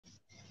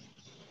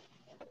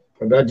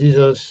Brother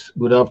Jesus,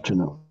 good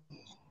afternoon.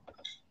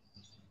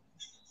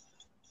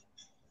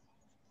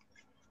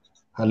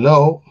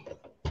 Hello.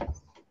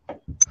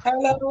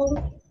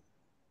 Hello.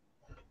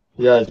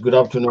 Yes, good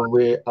afternoon.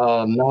 We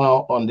are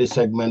now on this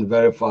segment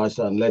very fast,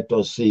 and let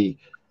us see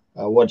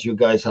what you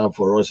guys have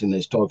for us in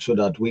this talk so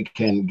that we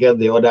can get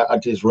the other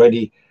artists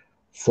ready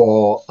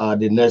for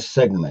the next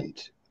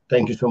segment.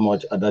 Thank you so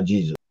much, Ada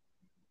Jesus.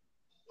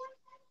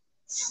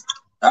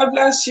 God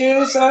bless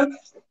you, sir.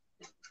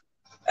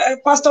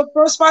 Pastor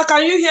Prosper,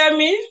 can you hear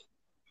me?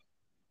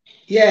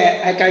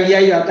 Yeah, I can hear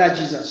you after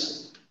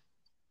Jesus.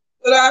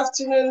 Good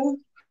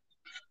afternoon.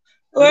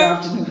 Good Well,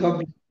 afternoon,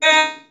 God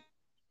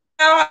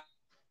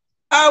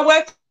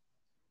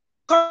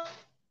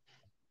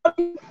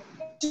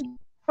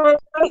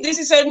welcome. This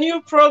is a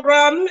new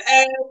program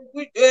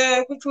which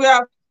we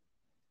have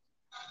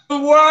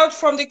word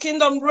from the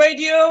Kingdom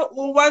Radio.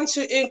 We want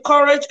to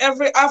encourage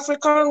every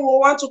African. We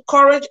want to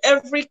encourage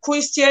every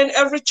Christian,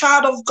 every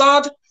child of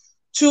God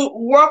to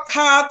work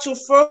hard, to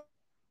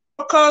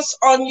focus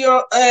on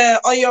your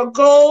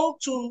goal,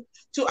 to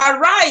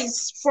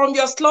arise from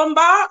your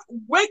slumber,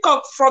 wake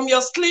up from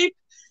your sleep.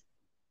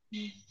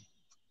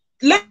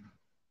 Let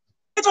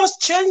us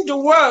change the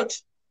world.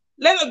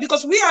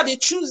 Because we are the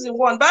chosen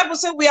one. Bible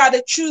says we are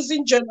the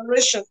chosen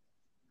generation.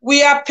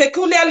 We are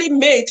peculiarly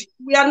made.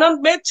 We are not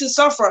made to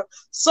suffer.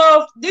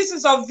 So this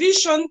is a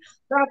vision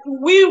that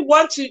we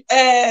want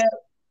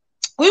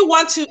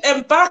to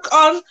embark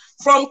on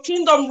from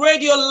Kingdom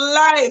Radio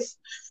Live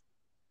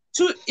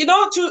to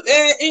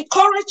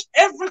encourage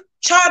every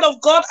child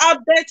of God out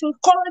there, to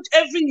encourage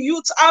every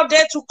youth out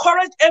there, to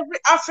encourage every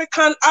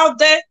African out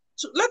there.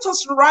 Let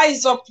us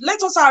rise up.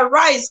 Let us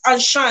arise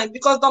and shine,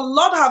 because the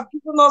Lord has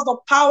given us the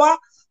power,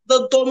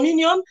 the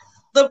dominion,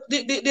 the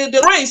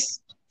grace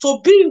to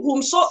be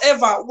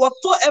whatsoever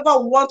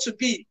we want to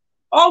be.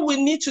 All we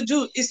need to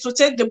do is to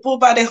take the bull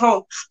by the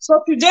horn.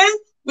 So today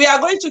we are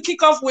going to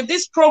kick off with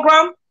this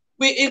program.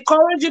 We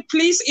encourage you,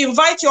 please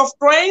invite your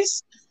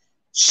friends.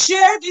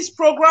 Share this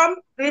program.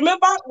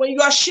 Remember, when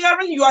you are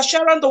sharing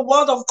the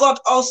word of God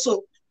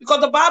also. Because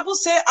the Bible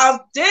says, as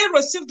they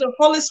receive the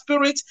Holy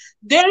Spirit,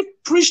 they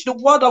preach the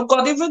word of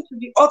God, even to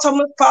the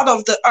ultimate part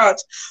of the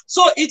earth.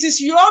 So it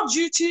is your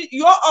duty,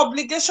 your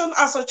obligation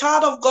as a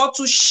child of God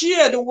to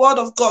share the word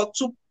of God,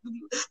 to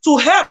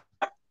help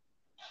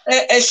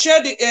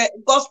share the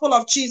gospel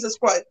of Jesus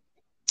Christ.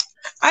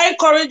 I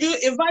encourage you,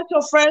 invite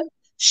your friends,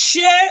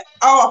 share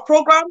our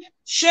program,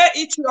 share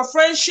it to your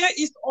friends, share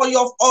it on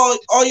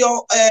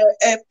your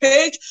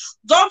page.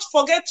 Don't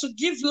forget to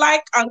give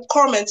like and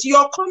comment.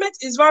 Your comment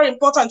is very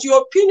important.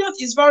 Your opinion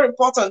is very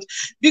important,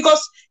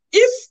 because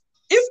if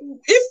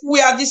we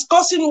are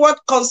discussing what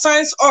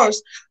concerns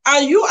us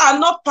and you are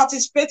not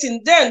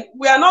participating, then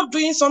we are not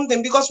doing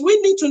something, because we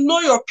need to know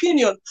your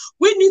opinion.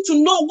 We need to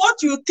know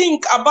what you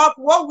think about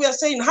what we are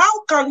saying.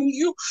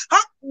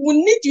 We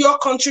need your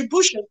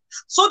contribution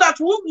so that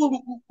we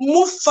will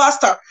move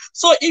faster.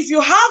 So if you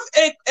have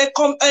a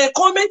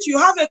comment, you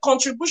have a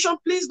contribution,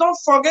 please don't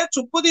forget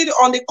to put it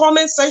on the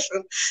comment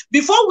section.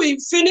 Before we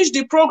finish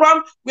the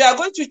program, we are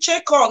going to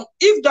check on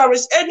if there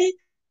is any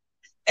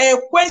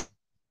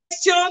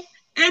question,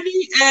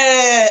 any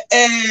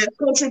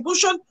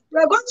contribution. We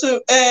are going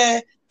to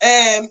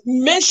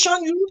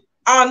mention you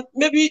and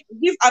maybe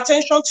give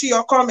attention to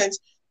your comments.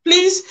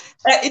 Please,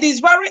 it is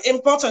very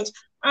important.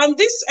 And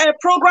this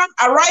program,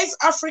 Arise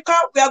Africa,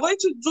 we are going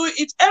to do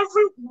it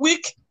every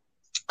week.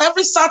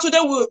 Every Saturday,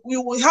 we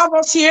will have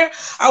us here,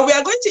 and we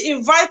are going to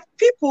invite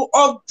people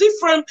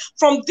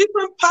from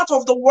different parts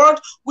of the world,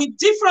 with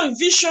different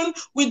vision,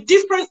 with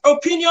different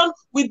opinion,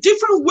 with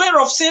different way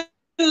of saying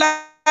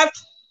life,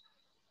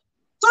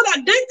 so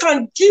that they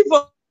can give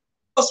us,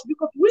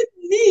 because we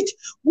need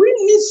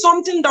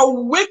something that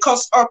will wake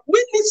us up.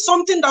 We need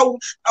something that will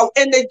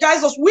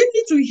energize us. We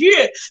need to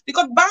hear,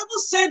 because Bible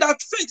said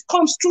that faith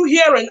comes through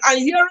hearing, and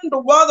hearing the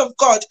word of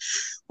God.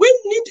 We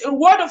need a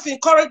word of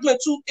encouragement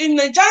to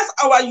energize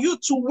our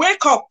youth to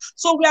wake up.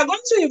 So we are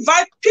going to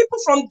invite people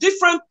from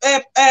different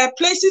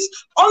places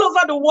all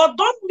over the world.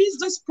 Don't miss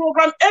this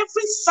program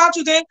every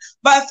Saturday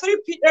by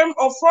 3 p.m.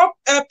 or 4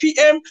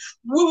 p.m.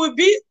 We will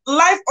be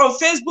live on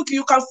Facebook.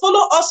 You can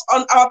follow us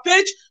on our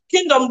page,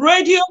 Kingdom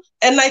Radio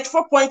and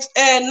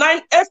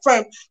 94.9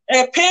 FM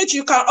page.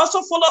 You can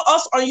also follow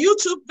us on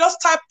YouTube. Just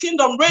type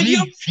Kingdom Radio,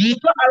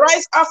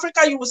 Arise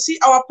Africa. You will see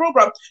our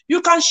program. You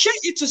can share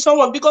it to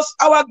someone, because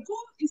our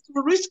goal is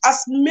to reach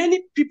as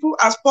many people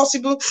as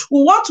possible.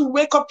 We want to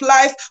wake up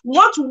life. We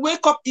want to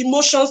wake up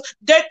emotions,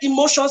 dead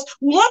emotions.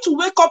 We want to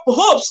wake up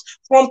hopes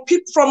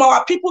from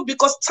our people,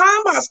 because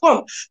time has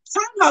come.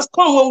 Time has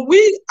come when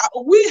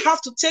we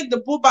have to take the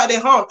bull by the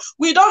horn.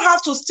 We don't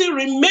have to still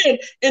remain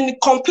in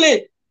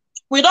complaint.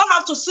 We don't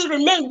have to still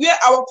remain where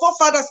our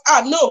forefathers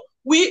are. No,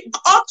 we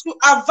ought to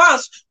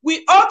advance.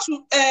 We ought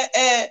to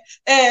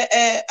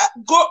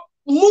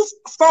move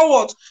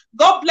forward.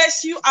 God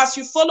bless you as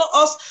you follow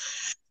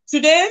us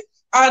today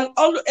and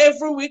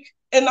every week,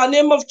 in the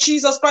name of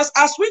Jesus Christ.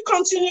 As we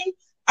continue,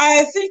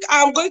 I think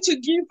I'm going to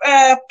give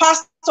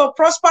Pastor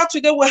Prosper.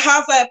 Today we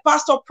have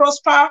Pastor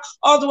Prosper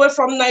all the way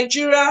from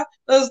Nigeria.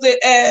 There's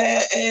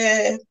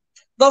the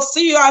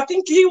CEO. I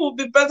think he will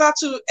be better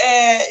to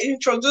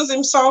introduce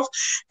himself.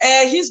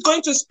 He's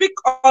going to speak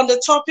on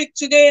the topic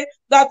today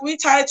that we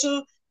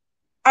title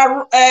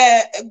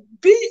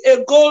Be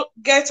a Goal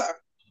Getter.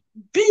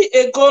 Be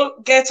a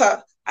goal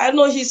getter. I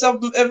know he's a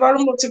very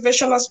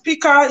motivational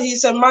speaker.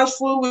 He's a man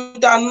full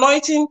with the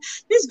anointing.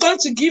 He's going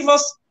to give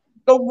us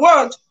the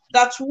word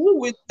that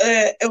we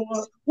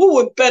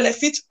would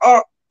benefit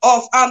of,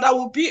 and that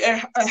will be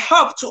a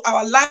help to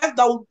our life.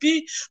 That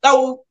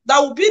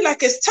will be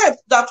like a step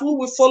that we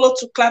will follow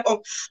to climb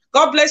up.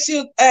 God bless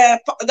you,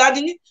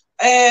 Daddy.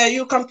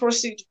 You can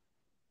proceed.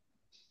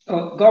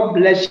 Oh, God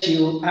bless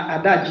you,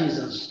 Ada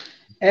Jesus.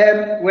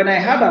 When I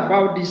heard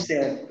about this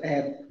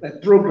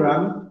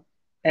program,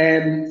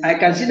 I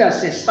can see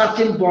that's a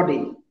starting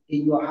body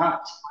in your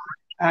heart.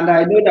 And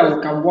I know that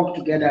we can work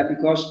together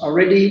because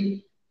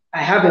already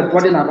I have a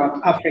burden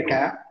about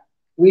Africa,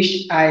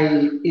 which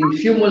in a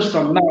few months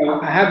from now,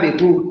 I have a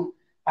book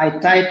I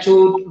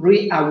titled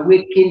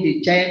Reawaken the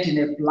Giant in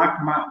a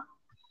Black Man.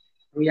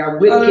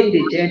 Reawaken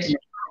the Giant in a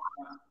Black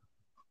Man.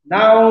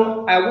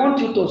 Now, I want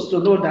you to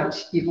know that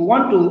if you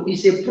want to,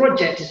 it's a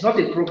project, it's not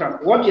a program.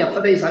 What you have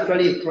started is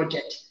actually a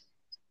project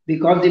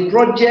because the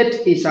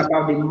project is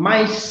about the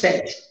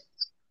mindset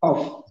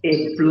of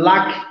a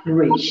black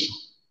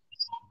race.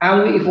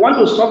 And if we want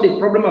to solve the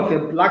problem of a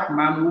black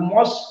man, we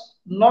must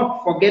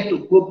not forget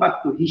to go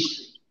back to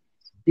history.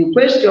 The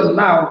question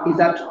now is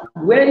that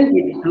when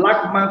the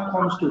black man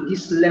comes to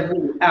this level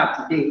we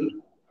are today,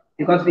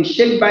 because the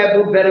Sheikh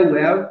Bible very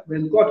well,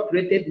 when God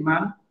created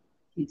man,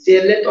 he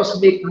said, let us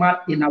make man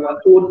in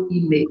our own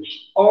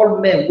image. All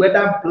men,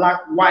 whether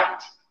black,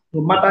 white,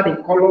 no matter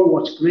the color,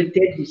 was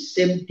created the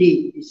same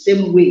day, the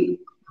same way.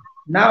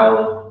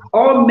 Now,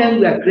 all men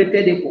were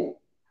created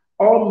equal.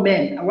 All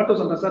men, I want us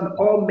to understand,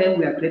 all men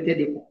were created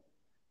equal.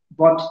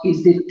 But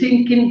it's the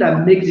thinking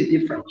that makes the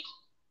difference.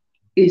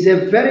 It's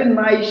a very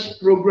nice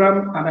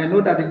program, and I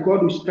know that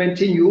God will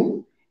strengthen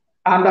you.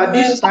 And at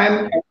this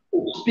time, I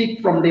will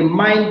speak from the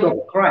mind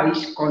of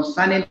Christ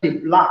concerning the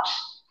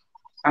blacks.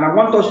 And I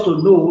want us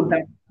to know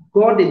that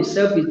God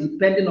himself is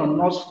depending on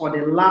us for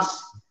the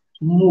last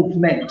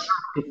movement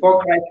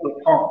before Christ will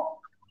come.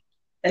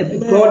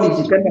 And God is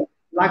dependent on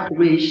the black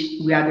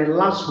race. We are the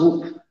last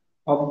hope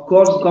of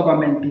God's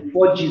government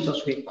before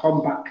Jesus will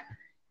come back.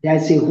 There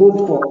is a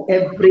hope for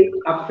every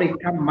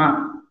African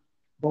man.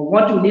 But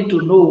what we need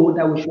to know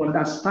that we should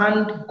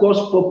understand God's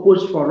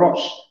purpose for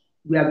us.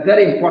 We are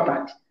very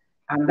important.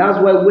 And that's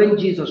why when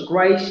Jesus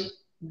Christ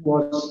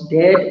was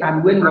dead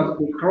and when he was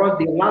on the cross,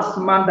 the last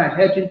man that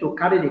helped him to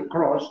carry the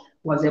cross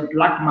was a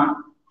black man.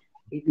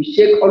 If you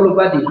check all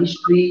over the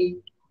history,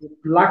 the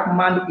black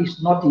man is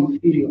not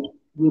inferior.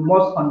 We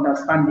must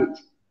understand it.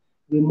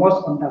 We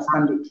must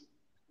understand it.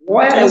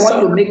 Why I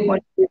want to make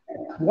money,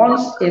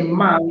 once a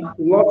man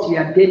lost his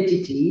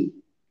identity,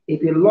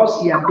 if you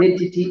lost your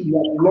identity, you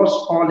have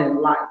lost all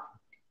in life.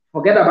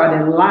 Forget about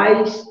the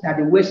lies that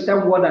the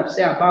Western world have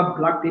said about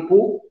black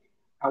people.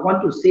 I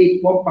want to say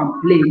it pump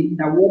and plain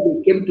that what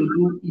they came to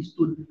do is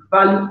to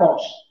devalue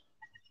us,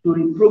 to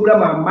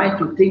reprogram our mind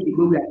to think the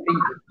way we are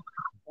thinking.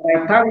 But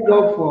I thank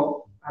God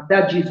for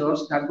that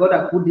Jesus, that God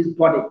has put this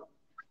body.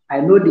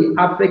 I know the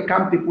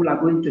African people are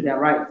going to their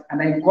right,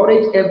 and I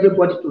encourage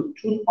everybody to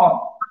tune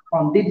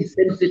on this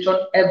same station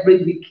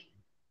every week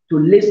to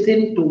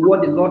listen to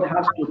what the Lord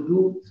has to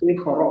do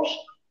for us.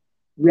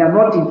 We are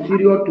not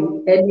inferior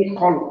to any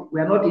color. We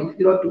are not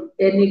inferior to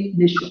any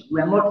nation. We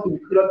are not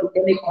inferior to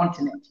any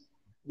continent.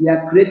 We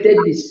are created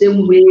the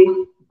same way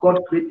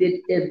God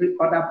created every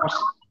other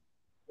person.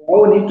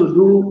 All we need to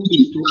do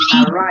is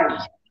to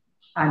arise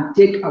and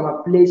take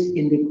our place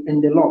in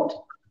the Lord.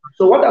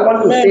 So what I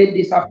want to say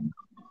this afternoon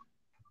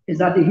is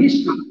that the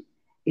history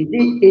is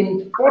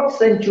in 4th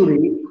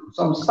century,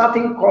 some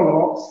certain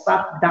color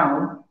sat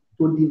down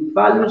to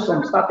devalue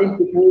some certain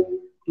people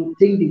to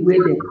think the way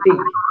they think.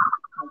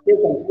 And say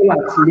some people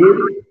are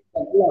slaves,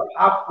 some people are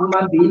half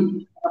human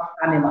being, half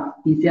animal.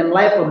 It's a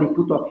life of the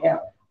pit of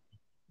hell.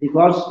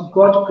 Because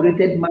God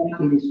created man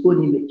in his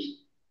own image.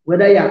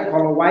 Whether you are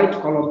color white,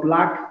 color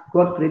black,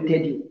 God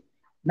created you.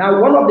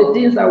 Now, one of the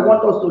things I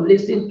want us to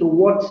listen to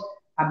what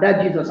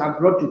Ada Jesus has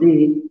brought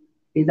today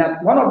is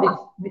that one of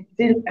the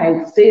things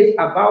I say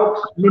about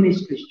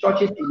ministries,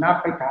 churches in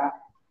Africa,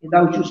 is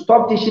that we should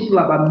stop teaching people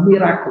about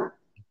miracle.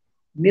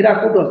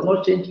 Miracle does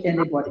not change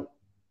anybody.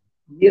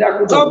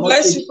 Miracle does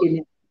not change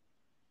anybody.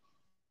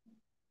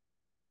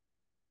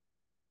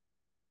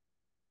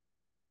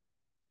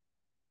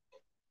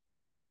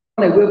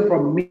 Away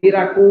from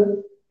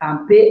miracle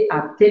and pay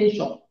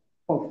attention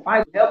for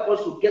 5 help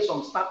us to get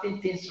some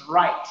certain things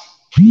right.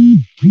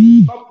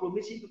 Stop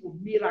promising people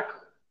miracle.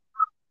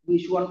 We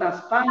should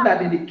understand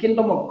that in the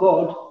kingdom of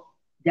God,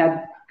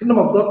 the kingdom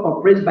of God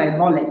operates by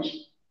knowledge.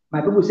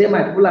 My people say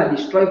my people are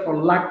destroyed for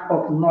lack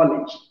of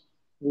knowledge.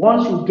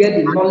 Once you get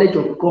the knowledge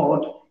of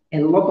God, a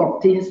lot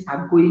of things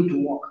are going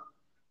to work.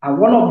 And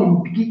one of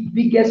the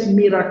biggest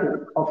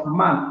miracles of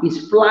man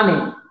is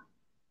planning.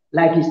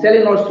 Like he's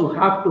telling us to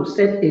have to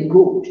set a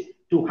goal,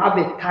 to have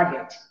a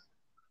target.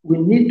 We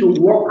need to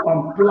work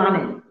on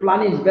planning.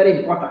 Planning is very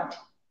important.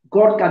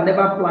 God can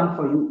never plan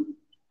for you.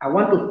 I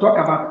want to talk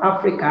about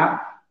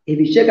Africa. If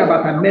you check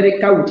about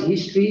America with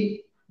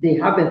history, they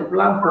have a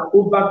plan for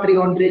over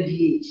 300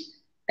 years.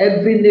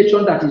 Every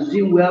nation that is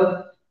doing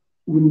well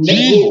will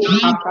never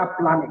go after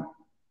planning.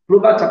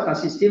 Proverbs chapter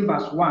 16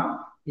 verse 1.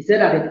 He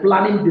said that the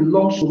planning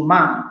belongs to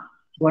man,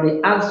 but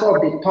the answer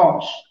of the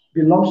thoughts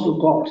belongs to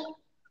God.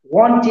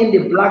 One thing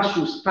the blacks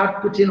should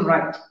start putting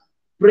right.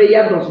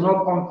 Prayer does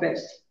not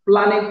confess.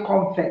 Planning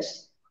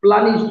confess.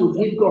 Planning is to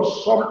give God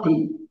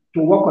something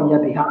to work on your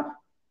behalf.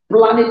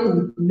 Planning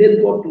to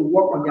make God to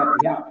work on your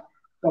behalf.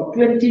 For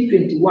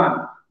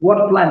 2021,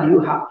 what plan do you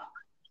have?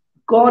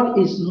 God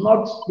is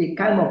not the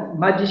kind of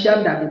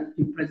magician that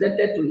is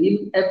presented to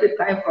him every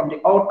time from the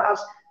altars,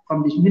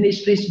 from the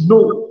ministries.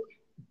 No.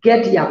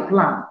 Get your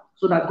plan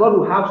so that God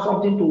will have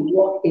something to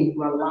work in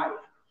your life.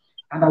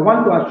 And I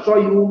want to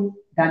assure you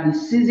that the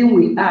season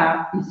we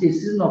are is a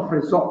season of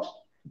results.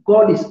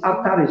 God is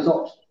after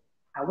results.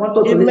 I want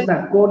us to listen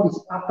that God is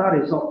after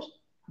results.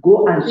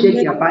 Go and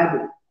check your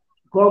Bible.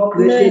 God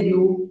created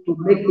you to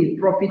make a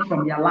profit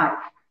from your life.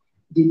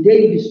 The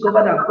day you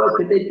discover that God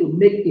created you to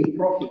make a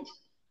profit,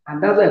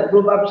 and that's why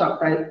Proverbs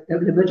chapter,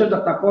 Revelation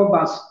chapter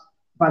 4,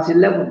 verse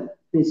 11,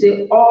 they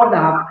say, all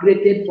that have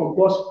created for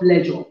God's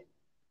pleasure.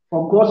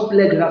 For God's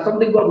pleasure, that's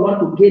something God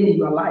wants to gain in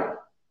your life.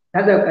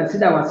 That's why you can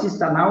see our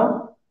sister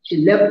now.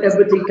 She left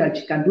everything that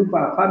she can do for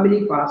her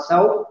family, for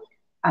herself,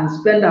 and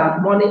spend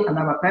her money and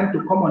our time to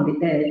come on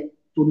the air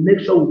to make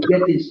sure we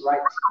get this right.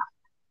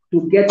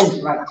 To get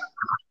this right.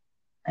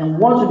 And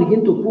once we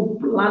begin to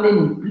put planning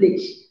in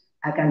place,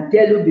 I can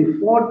tell you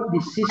before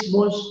the 6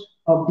 months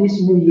of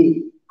this new year,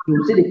 you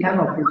will see the kind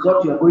of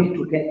result you are going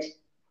to get.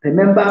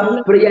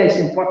 Remember, prayer is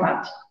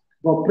important,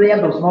 but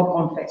prayer does not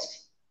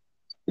confess.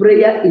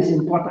 Prayer is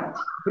important.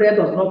 Prayer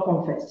does not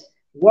confess.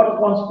 What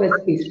comes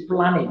first is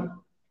planning.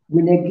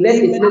 We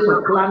neglect the place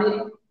of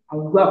planning,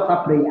 and we go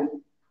after prayer.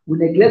 We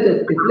neglect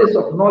the place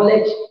of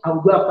knowledge, and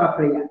we go after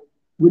prayer.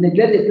 We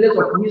neglect the place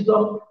of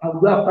wisdom, and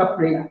we go after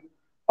prayer.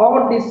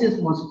 All these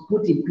things must be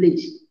put in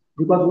place.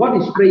 Because what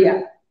is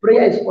prayer?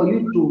 Prayer is for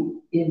you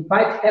to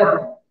invite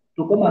heaven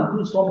to come and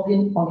do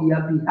something on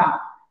your behalf.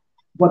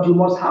 But you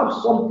must have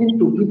something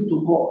to give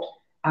to God.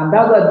 And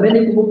that's why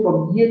many people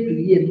from year to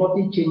year,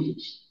 nothing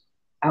changes.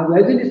 And we're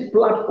using this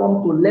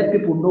platform to let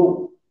people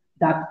know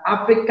that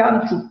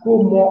Africans should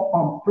go more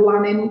on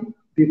planning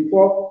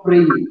before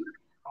praying.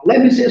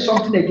 Let me say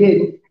something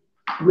again.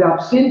 We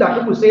have seen that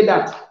people say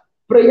that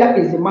prayer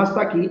is the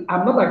master key.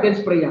 I'm not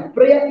against prayer.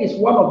 Prayer is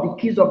one of the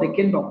keys of the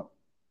kingdom.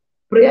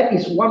 Prayer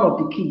is one of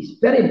the keys,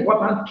 very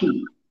important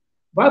key.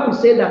 Bible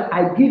says that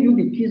I give you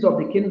the keys of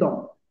the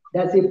kingdom.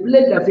 There's a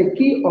place, there's a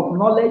key of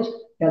knowledge,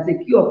 there's a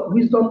key of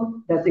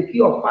wisdom, there's a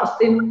key of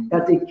fasting,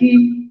 there's a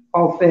key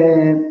of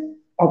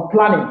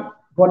planning.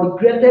 But the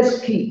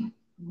greatest key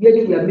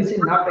which we are missing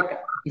in Africa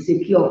is a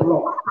key of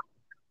love.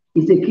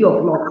 It's a key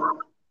of love.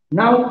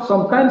 Now,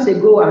 some times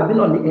ago, I've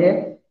been on the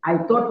air. I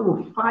taught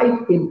you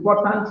 5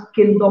 important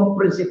kingdom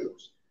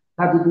principles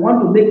that if you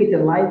want to make it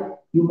in life,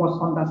 you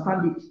must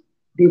understand it.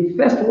 The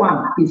first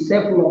one is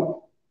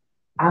self-love.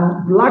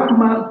 And black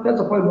man,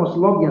 first of all, you must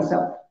love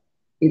yourself.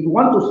 If you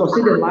want to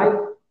succeed in life,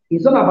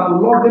 it's not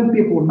about loving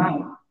people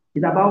now.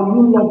 It's about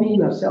you loving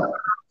yourself.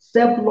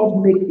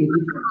 Self-love makes a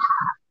difference.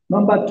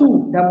 Number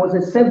 2, there was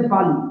a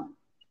self-value.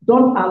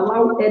 Don't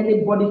allow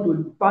anybody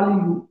to value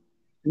you.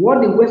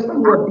 What the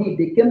Western world did,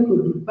 they came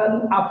to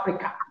devalue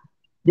Africa.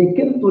 They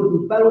came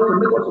to devalue to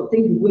make us to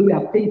think the way we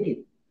are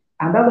thinking.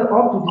 And that's why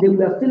up to today,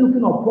 we are still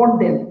looking upon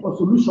them for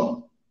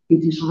solution.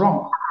 It is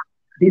wrong.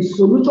 The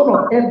solution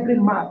of every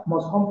man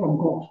must come from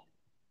God.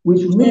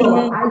 We should move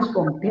our eyes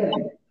from there.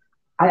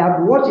 I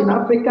have watched in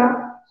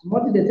Africa,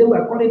 somebody they say we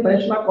are calling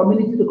international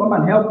community to come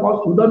and help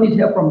us. We don't need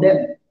help from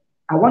them.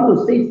 I want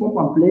to say it from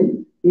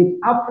complaint.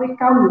 If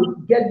Africa will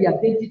get the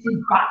identity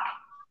back,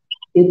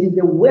 it is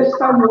the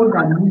Western world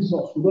that needs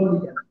us. We don't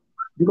need them.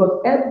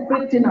 Because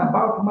everything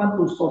about man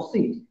to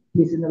succeed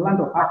is in the land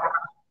of Africa.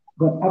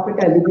 But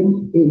Africa is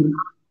living in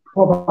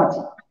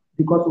poverty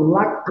because we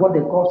lack what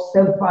they call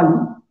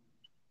self-value.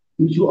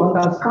 If you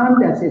understand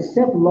there's a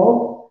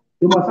self-love,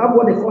 you must have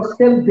what they call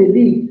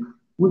self-belief.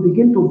 We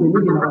begin to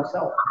believe in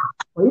ourselves.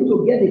 For you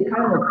to get the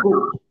kind of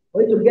goal,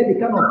 for you to get the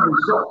kind of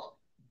result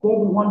God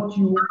wants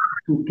you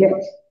to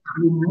get,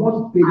 you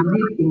must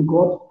believe in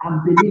God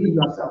and believe in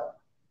yourself.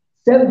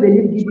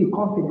 Self-belief gives you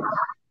confidence.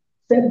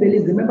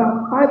 Self-belief,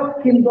 remember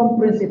 5 kingdom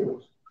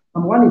principles.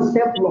 And one is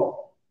self-love.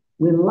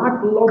 We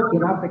lack love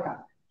in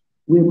Africa.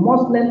 We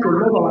must learn to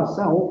love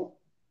ourselves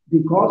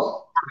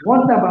because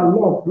one thing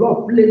about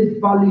love plays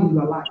value in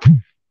your life.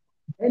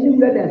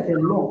 Anywhere there's a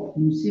love,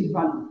 you see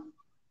value.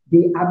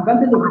 The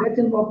advantage of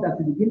getting love that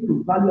we begin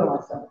to value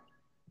ourselves.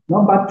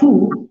 Number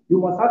 2, you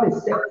must have a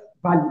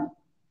self-value.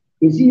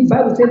 You see, the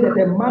Bible says that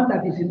a man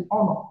that is in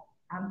honor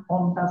and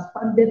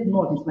understandeth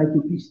not is like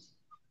a beast.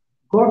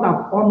 God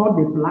has honored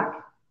the black,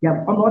 They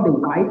have honored the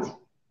white.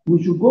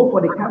 We should go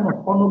for the kind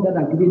of honor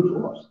that are given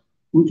to us.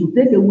 We should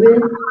take away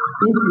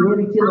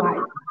inferiority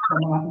life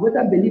from our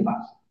whether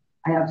believers.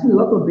 I have seen a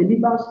lot of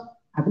believers,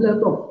 I've seen a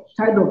lot of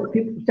child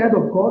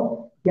of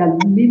God, they are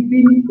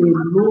living a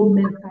low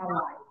mental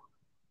life.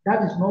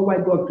 That is not why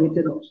God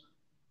created us.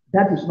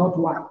 That is not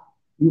why.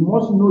 You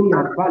must know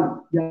your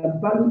value. Your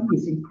value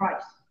is in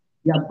Christ.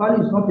 Your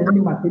value is not in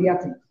any material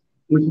thing.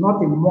 It's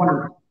not in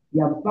money.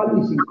 Your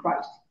value is in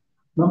Christ.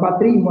 Number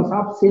 3, you must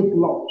have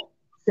self-love.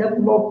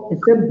 Self-love is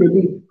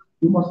self-belief.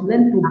 You must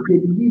learn to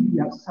believe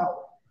yourself.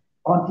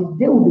 Until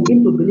they will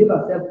begin to believe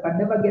yourself, you can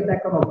never get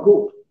that kind of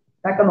growth,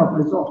 that kind of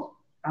result.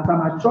 As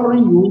I'm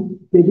assuring you,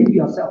 believe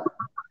yourself.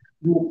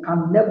 You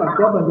can never,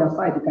 God on your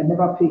side, you can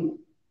never fail.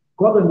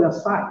 God on your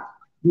side,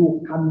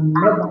 you can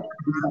never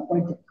be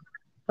disappointed.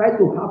 Try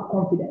to have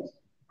confidence.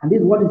 And this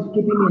is what is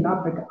keeping me in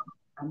Africa.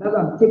 And as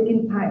I'm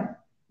taking time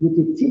with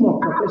a team of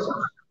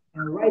professors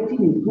and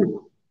writing a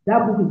book,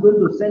 that book is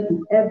going to send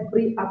to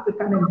every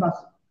African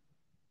embassy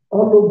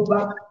all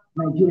over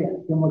Nigeria.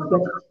 They must get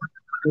it.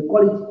 They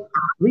call it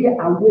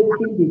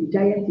Reawakening the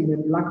Giant in a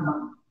Black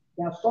Man.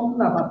 There's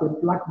something about the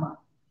black man,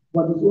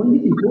 but it's only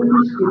the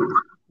Holy Spirit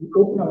who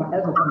open our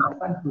eyes of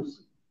understanding to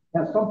see.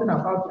 There's something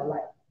about your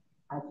life.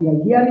 As you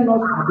are hearing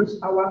us at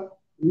this hour,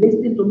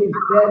 listening to me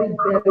very,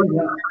 very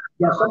well,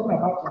 there's something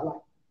about your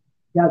life.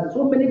 There are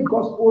so many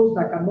gospels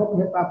that cannot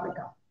help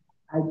Africa.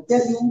 I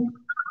tell you,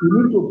 you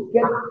need to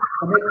get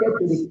connected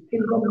to the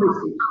kingdom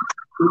message.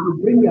 If you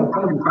bring your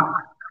value back,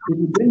 if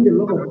you bring the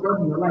love of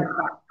God in your life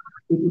back,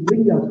 if you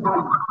bring your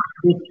value.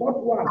 The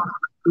 4th one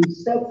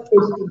is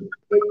self-esteem.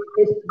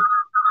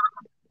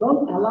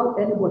 Don't allow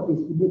anybody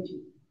to estimate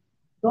you.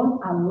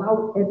 Don't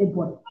allow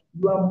anybody.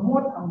 You are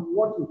more than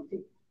what you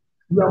think.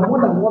 You are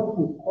more than what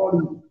people call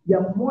you. You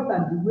are more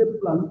than the way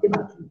people are looking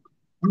at you.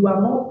 You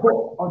are not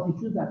poor on the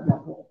shoes that you are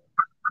poor.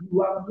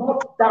 You are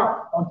not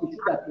down on the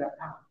shoes that you are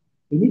down.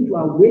 You need to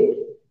awake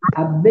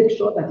and make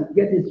sure that you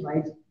get this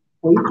right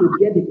for you to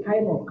get the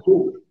kind of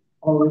growth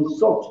or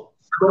result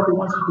God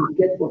wants you to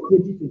get for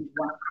 2021.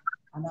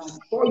 And I'm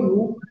sure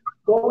you,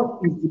 God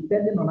is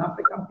depending on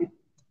African people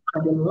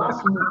for the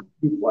last move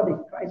before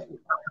the Christ will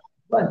come.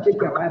 Go and check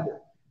your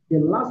Bible. The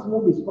last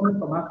move is coming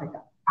from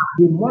Africa.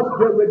 They must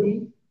get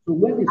ready. So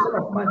when the Son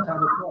of Man shall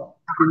return,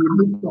 they will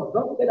meet us.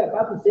 Don't forget the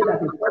Bible say that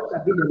the first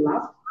shall be the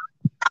last,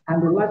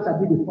 and the last shall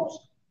be the first.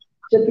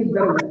 Check it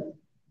very well.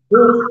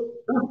 Those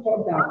who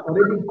thought that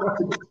already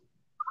gotten it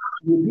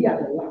will be at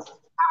the last.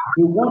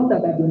 The one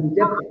that have been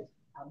rejected,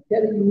 I'm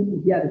telling you, will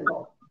be at the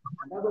top.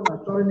 And that's what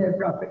I'm telling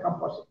every African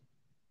person.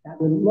 That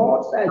the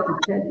Lord said to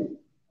tell you,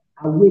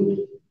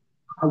 awake,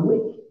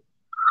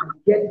 and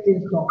get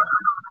things done.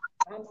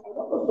 And I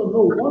want us to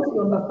know, once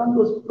you understand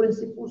those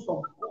principles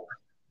of God,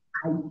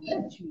 I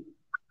bet you,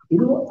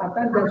 at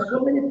times there's so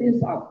many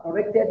things are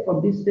corrected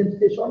from this same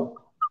station.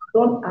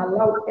 Don't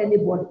allow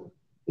anybody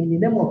in the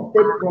name of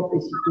fake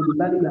prophecy to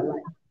devalue your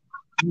life.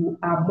 You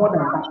are more than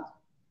that.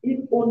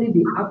 If only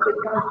the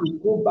Africans will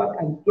go back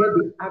and get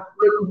the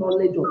accurate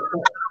knowledge of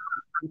God.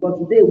 Because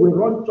today we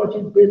run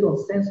churches based on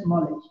sense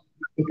knowledge.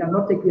 It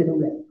cannot take you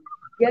anywhere.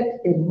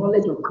 Get a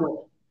knowledge of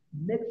God.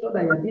 Make sure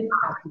that you have been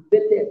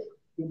activated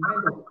the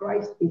mind of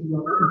Christ in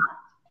your own heart.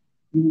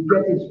 You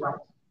will get it right.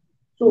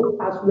 So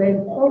as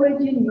we're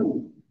encouraging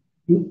you,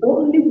 the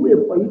only way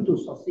for you to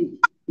succeed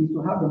is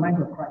to have the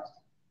mind of Christ.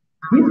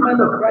 This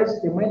mind of Christ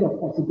is a mind of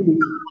possibility.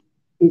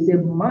 It's a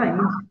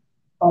mind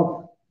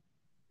of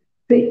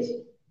faith.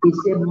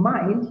 It's a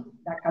mind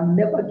that can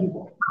never give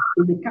up.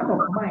 It's the kind of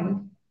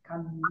mind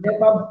can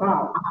never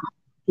bow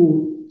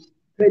to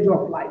pleasure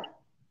of life.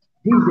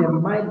 This is a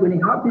mind, when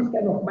you have this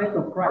kind of mind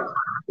of Christ,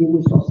 it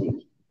will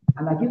succeed.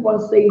 And I keep on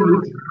saying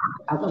it,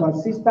 as our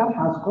sister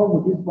has come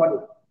with this body,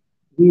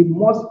 we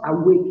must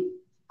awake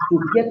to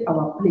get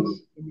our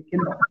place in the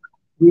kingdom.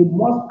 We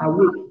must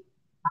awake.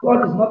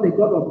 God is not a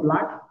God of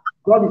black.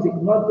 God is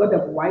not God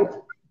of white.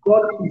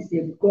 God is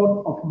a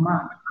God of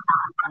man.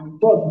 And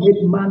God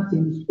made man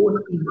in his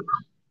own image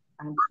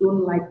and his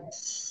own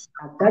likeness.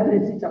 And that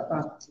Genesis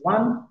chapter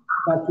 1,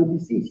 verse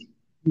 26.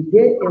 The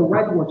day a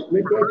white was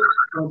created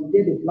was the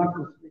day the black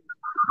was created.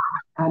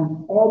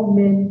 And all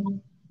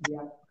men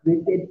were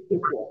created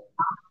equal.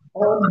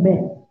 All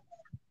men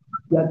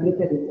were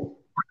created equal.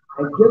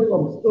 I gave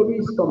some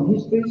stories, some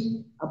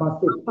histories about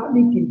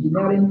satanic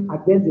engineering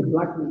against the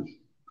black race.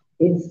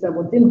 In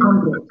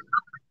 1700,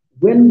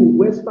 when the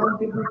Western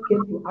people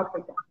came to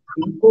Africa,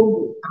 in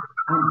Congo,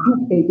 and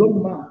took a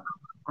young man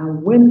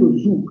and went to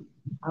zoo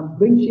and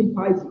bring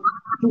chimpanzee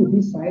to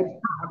this side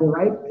and the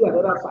right to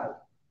another side.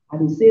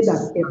 And he said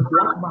that a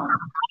black man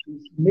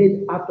is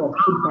made out of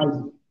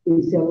chimpanzee.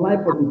 It's a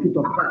life of the feet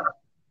of God.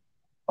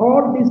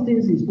 All these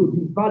things is to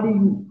devalue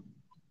you,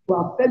 to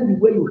affect the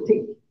way you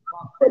think, to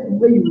affect the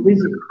way you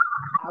reason.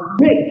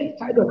 Awake,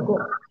 child of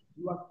God.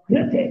 You are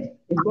created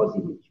in God's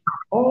image.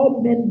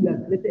 All men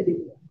were created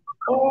equal.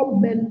 All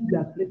men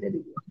were created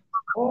equal.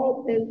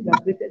 All men were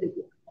created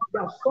equal.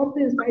 There's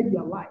something inside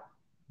your life.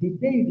 The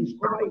day you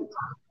discover it,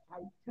 I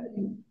tell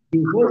you,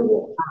 the whole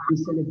world will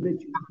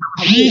celebrate you.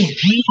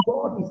 Again,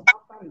 God is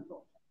after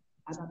results.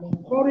 And I'm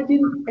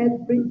encouraging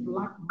every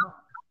black man,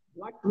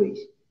 black race,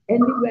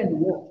 anywhere in the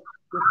world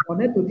to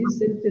connect to this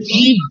same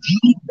station,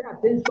 pay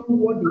attention to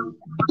what the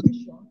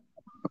vision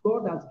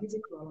God has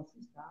given to our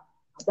sister,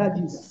 Ada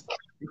Jesus,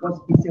 because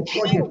it's a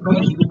project,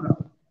 not a program.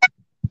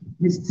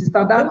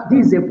 Sister, that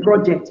this is a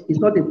project, it's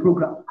not a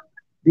program.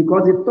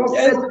 Because the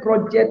toughest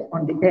project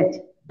on the earth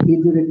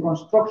is the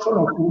reconstruction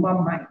of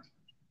human mind.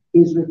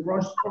 Is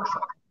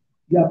reconstruction.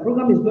 Your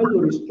program is going to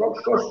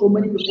restructure so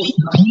many people's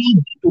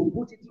minds to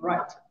put it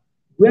right.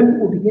 When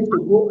people begin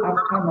to go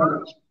after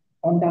knowledge,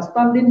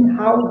 understanding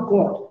how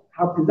God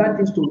has designed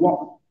things to work.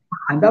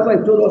 And that's why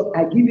he told us,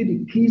 I give you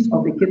the keys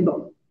of the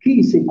kingdom. Key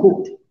is a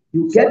code.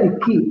 You get the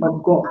key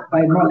of God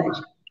by knowledge.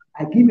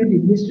 I give you the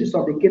mysteries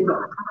of the kingdom.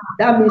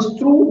 That means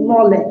through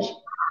knowledge,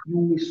 you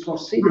will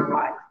succeed in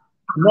life,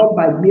 not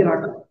by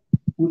miracle.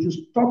 We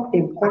should stop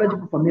encouraging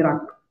people for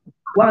miracle.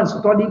 Go and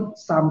study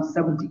Psalm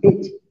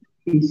 78.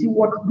 You see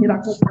what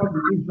miracle caused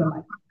the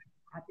Israelites.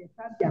 At the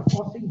time they are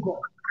cursing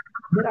God.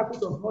 Miracle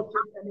does not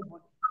change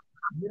anybody.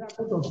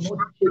 Miracle does not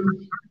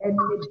change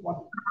anybody.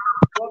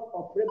 God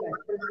operates by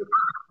principle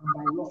and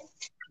by law.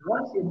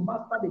 Once you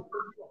master the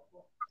principle of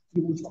God,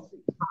 you will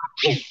succeed.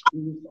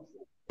 You will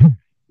succeed.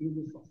 You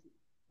will succeed.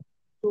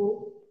 So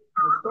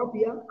I'll stop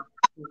here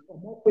for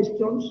more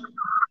questions,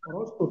 for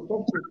us to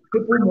talk to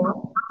people more.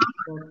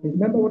 But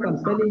remember what I'm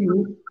telling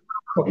you.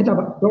 Forget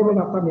about, don't run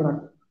after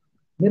miracle.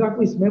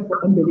 Miracle is meant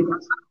for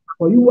unbelievers.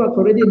 For you who are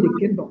already in the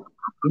kingdom,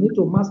 you need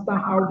to master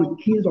how the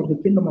keys of the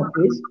kingdom of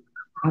grace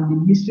and the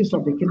mysteries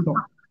of the kingdom.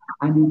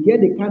 And you get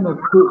the kind of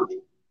code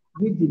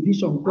with the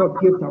vision God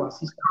gave to our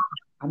sister.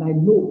 And I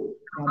know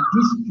that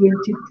this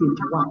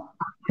 2021,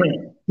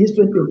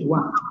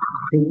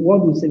 the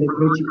world will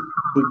celebrate you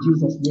in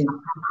Jesus' name.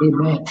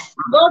 Amen.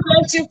 God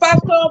bless you,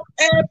 Pastor.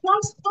 Pastor,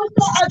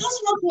 I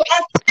just want to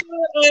ask you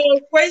a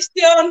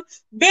question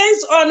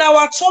based on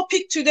our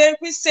topic today,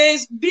 which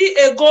says, be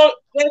a goal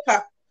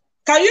getter.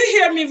 Can you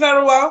hear me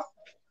very well?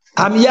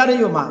 I'm hearing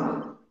you, man.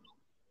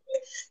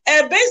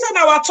 Based on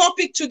our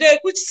topic today,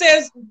 which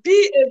says,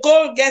 be a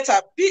goal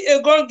getter, be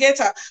a goal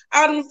getter.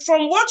 And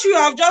from what you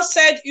have just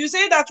said, you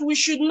say that we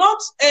should not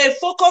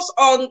focus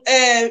on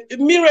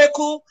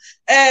miracle,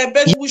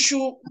 but we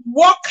should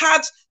work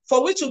hard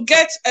for we to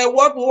get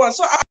what we want.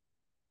 So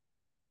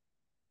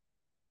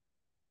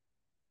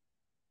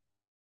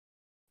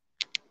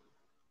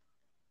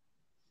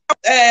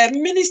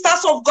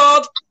ministers of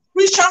God,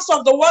 preachers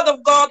of the word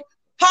of God,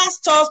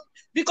 pastors,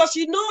 because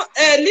you know,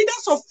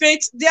 leaders of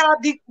faith, they are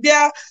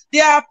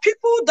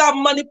people that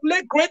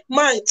manipulate great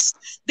minds.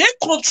 They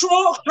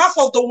control half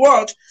of the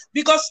world,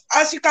 because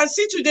as you can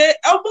see today,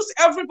 almost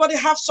everybody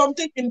has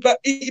something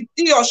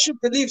he or she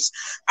believes,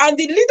 and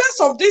the leaders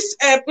of this,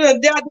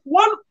 they are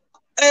one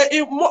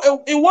in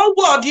one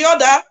way or the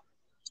other,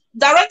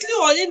 directly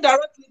or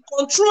indirectly,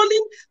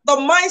 controlling the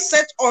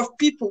mindset of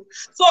people.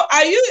 So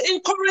are you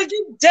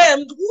encouraging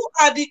them, who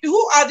are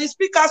the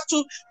speakers,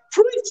 to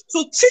preach,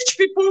 to teach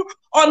people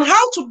on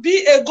how to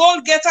be a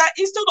goal getter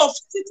instead of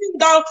sitting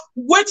down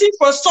waiting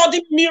for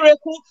sudden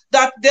miracle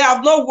that they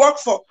have not worked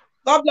for?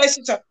 God bless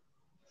you, sir.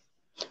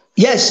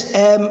 Yes,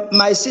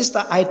 my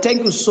sister, I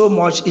thank you so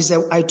much.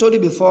 I told you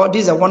before,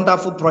 this is a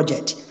wonderful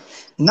project.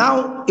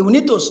 Now, we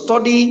need to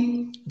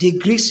study the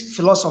Greek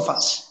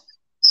philosophers.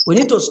 We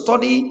need to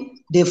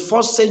study the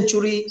 1st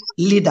century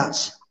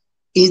leaders.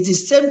 It's the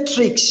same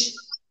tricks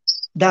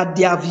that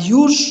they have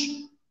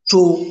used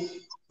to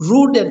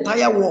rule the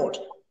entire world.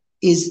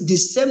 Is the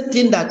same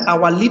thing that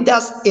our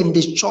leaders in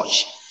the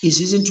church is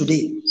using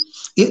today.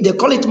 They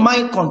call it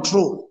mind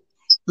control.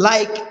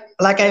 Like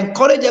I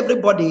encourage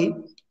everybody,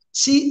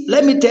 see,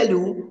 let me tell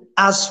you,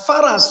 as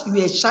far as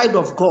you're a child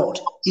of God,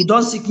 you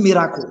don't seek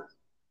miracle.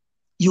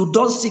 You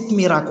don't seek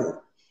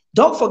miracle.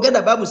 Don't forget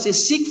the Bible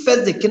says, seek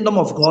first the kingdom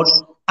of God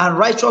and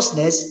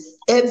righteousness,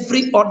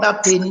 every other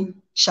thing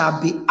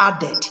shall be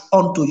added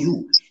unto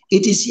you.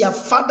 It is your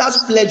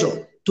Father's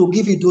pleasure to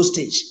give you those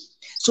things.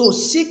 So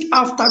seek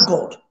after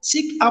God,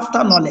 seek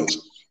after knowledge.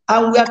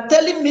 And we are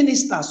telling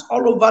ministers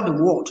all over the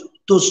world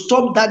to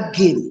stop that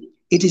game.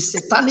 It is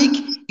satanic,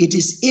 it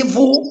is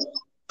evil,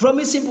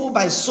 promising people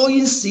by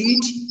sowing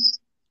seed,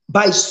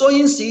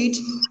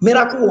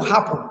 miracle will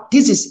happen.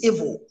 This is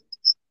evil.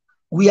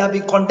 We have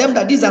been condemned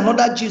that this is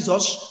another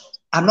Jesus,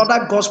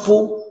 another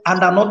gospel,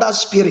 and another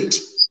spirit.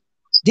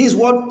 This is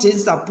what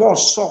things that Paul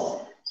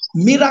saw.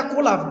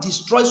 Miracle have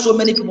destroyed so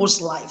many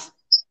people's life.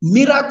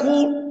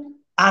 Miracle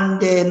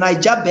and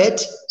Niger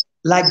bet,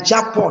 like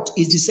jackpot,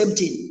 is the same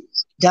thing.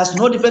 There's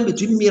no difference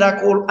between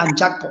miracle and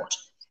jackpot.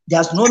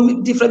 There's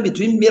no difference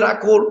between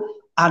miracle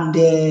and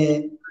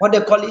what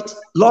they call it,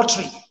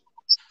 lottery.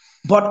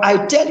 But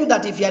I tell you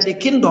that if you are the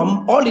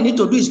kingdom, all you need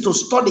to do is to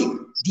study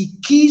the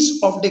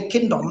keys of the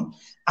kingdom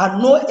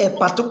and know a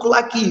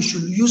particular key you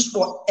should use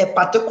for a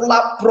particular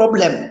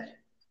problem.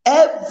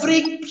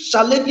 Every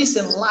challenges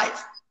in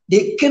life,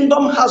 the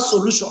kingdom has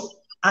solution,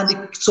 and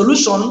the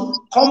solution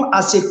come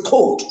as a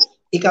code.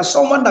 It can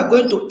someone that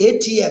going to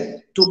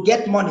ATM to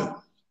get money.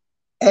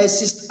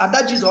 Sister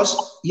Ada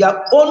Jesus,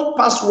 your own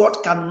password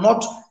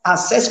cannot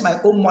access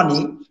my own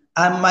money,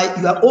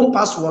 and your own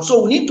password.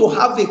 So we need to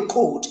have a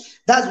code.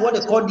 That's what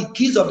they call the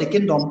keys of the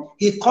kingdom.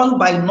 It comes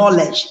by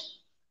knowledge.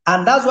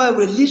 And that's why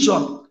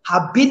religion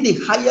have been the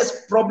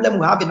highest problem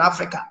we have in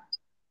Africa.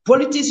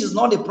 Politics is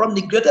not the problem.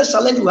 The greatest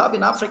challenge we have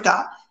in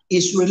Africa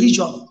is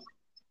religion.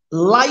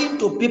 Lying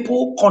to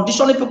people,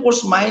 conditioning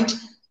people's mind.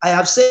 I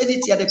have said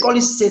it here, they call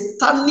it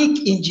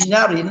satanic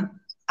engineering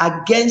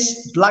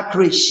against black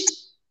race.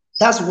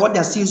 That's what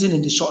they're still using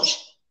in the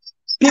church.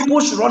 People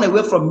should run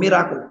away from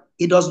miracle.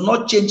 It does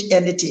not change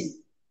anything.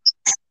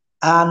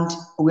 And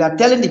we are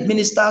telling the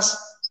ministers,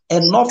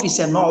 enough is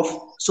enough,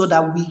 so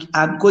that we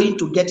are going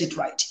to get it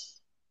right.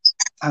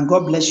 And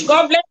God bless you.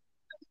 God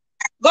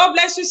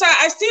bless you, sir.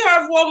 I still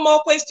have one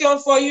more question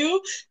for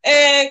you.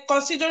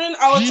 Considering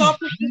our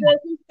topic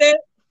today,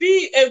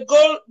 be a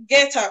goal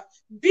getter.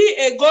 Be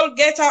a goal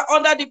getter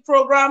under the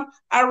program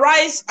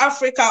Arise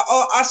Africa,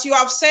 or as you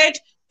have said,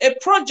 a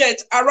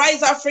project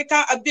Arise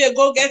Africa and be a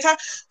goal getter.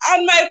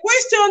 And my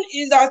question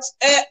is that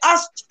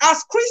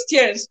as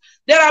Christians,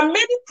 there are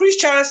many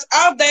preachers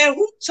out there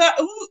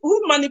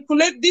who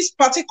manipulate this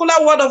particular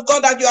word of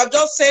God that you have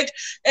just said,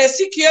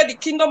 seek ye the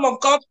kingdom of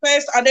God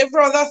first, and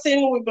every other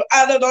thing will be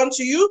added on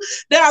to you.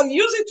 They have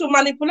used it to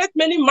manipulate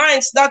many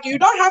minds that you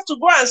don't have to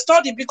go and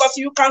study, because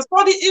you can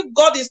study. If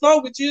God is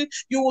not with you,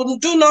 you will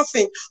do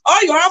nothing.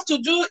 All you have to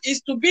do is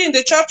to be in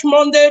the church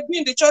Monday, be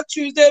in the church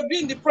Tuesday,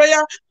 be in the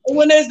prayer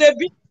Wednesday,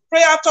 be in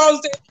prayer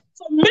Thursday.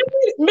 So many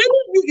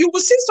you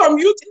will see some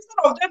youth,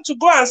 instead of them to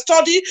go and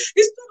study,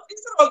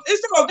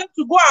 instead of them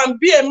to go and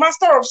be a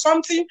master of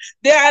something,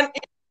 they are in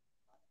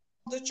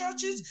the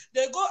churches,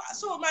 they go.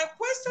 So my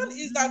question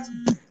is that,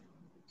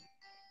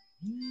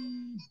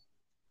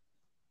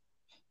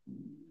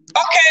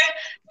 okay,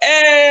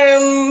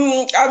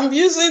 I'm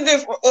using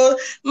the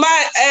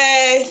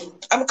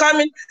I'm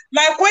coming.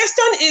 My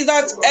question is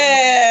that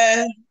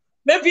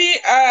maybe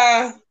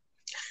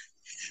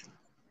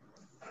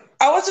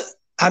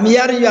I'm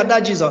hearing you,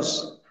 Ada Jesus.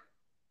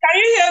 Can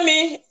you hear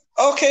me?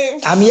 Okay.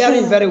 I'm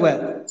hearing very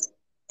well.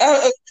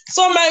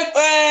 So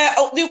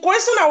the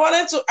question I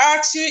wanted to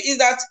ask you is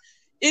that,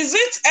 is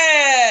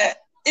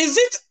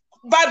it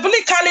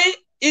biblically,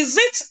 is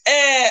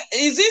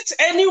it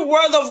any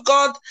word of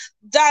God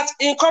that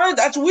encourage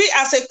that we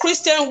as a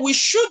Christian, we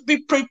should be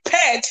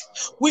prepared,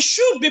 we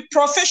should be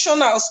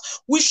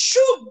professionals, we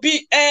should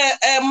be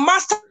a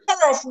master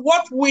of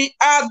what we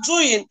are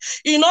doing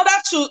in order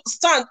to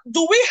stand?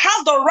 Do we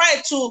have the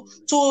right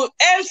to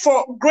aim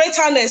for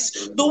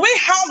greatness? Do we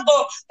have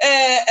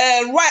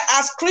the right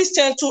as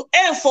Christians to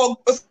aim for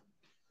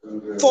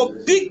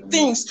big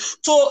things,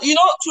 to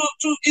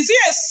is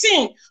it a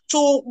sin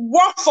to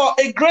work for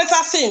a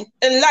greater thing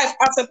in life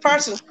as a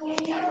person?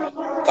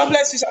 God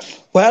bless you, sir.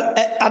 Well,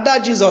 Ada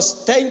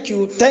Jesus, thank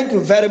you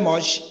very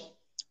much.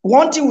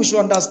 One thing we should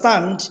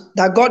understand,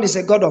 that God is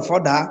a God of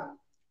order,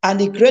 and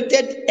He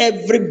created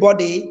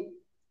everybody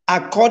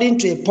according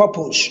to a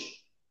purpose,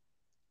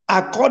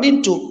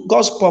 according to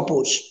God's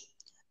purpose.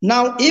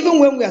 Now, even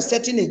when we are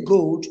setting a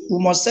goal, we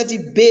must set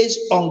it based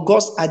on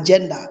God's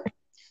agenda.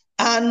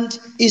 And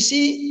you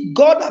see,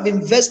 God have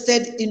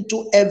invested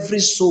into every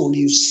soul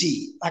you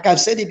see. Like I've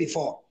said it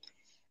before.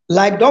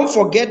 Like, don't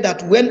forget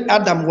that when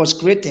Adam was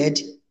created,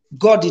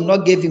 God did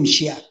not give him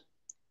share.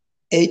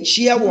 A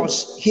share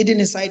was hidden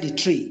inside the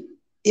tree.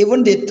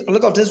 Even a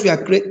lot of things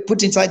were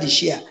put inside the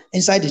share,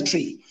 inside the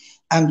tree.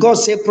 And God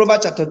said,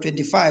 Proverbs chapter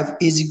 25,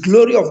 is the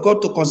glory of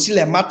God to conceal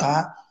a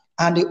matter,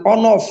 and the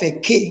honor of a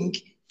king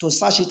to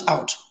search it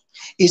out.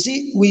 You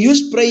see, we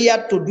use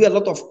prayer to do a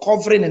lot of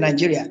covering in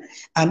Nigeria.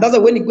 And that's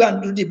when you go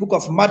and do the book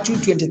of Matthew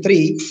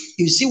 23,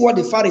 you see what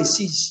the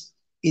Pharisees,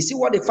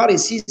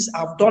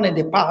 have done in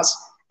the past,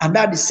 and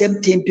that's the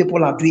same thing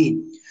people are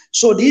doing.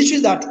 So the issue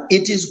is that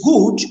it is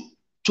good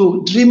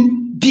to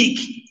dream big.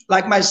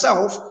 Like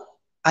myself,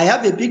 I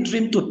have a big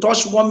dream to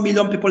touch 1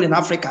 million people in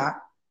Africa,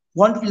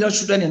 1 million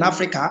children in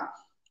Africa,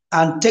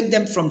 and take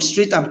them from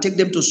street and take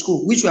them to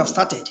school, which we have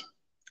started.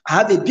 I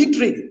have a big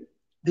dream.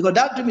 Because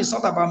that dream is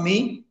not about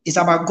me, it's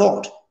about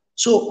God.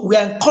 So we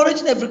are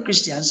encouraging every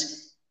Christian.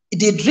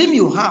 The dream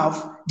you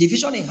have, the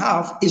vision you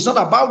have, is not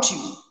about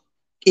you.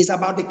 It's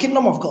about the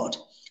kingdom of God.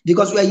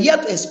 Because we are here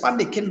to expand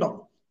the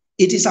kingdom.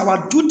 It is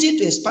our duty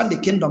to expand the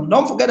kingdom.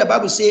 Don't forget the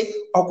Bible says,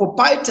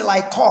 occupy till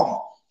I come.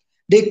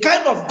 The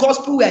kind of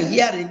gospel we are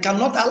hearing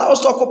cannot allow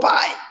us to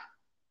occupy.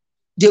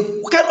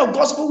 The kind of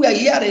gospel we are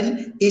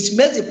hearing is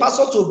makes the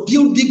pastor to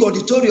build big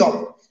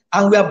auditorium.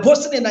 And we are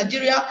boasting in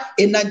Nigeria.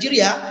 In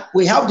Nigeria,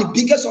 we have the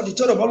biggest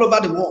auditorium all over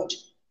the world.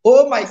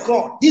 Oh my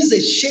God, this is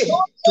a shame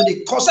to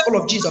the gospel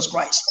of Jesus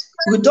Christ.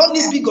 We don't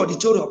need big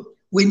auditorium.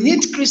 We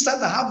need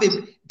Christians that have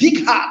a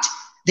big heart.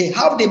 They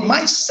have the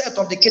mindset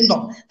of the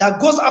kingdom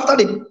that goes after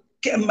the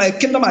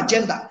kingdom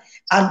agenda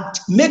and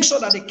make sure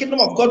that the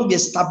kingdom of God will be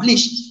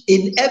established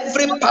in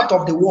every part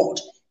of the world.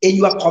 In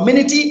your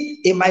community,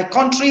 in my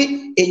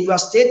country, in your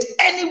state,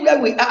 anywhere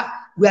we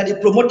are the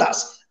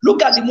promoters.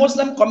 Look at the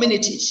Muslim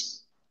communities.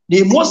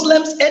 The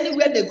Muslims,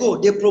 anywhere they go,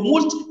 they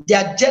promote the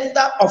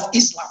agenda of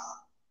Islam.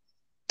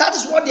 That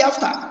is what they're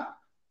after.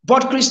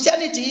 But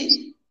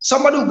Christianity,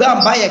 Somebody will go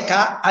and buy a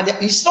car, and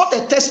it's not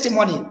a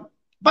testimony.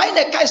 Buying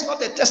a car is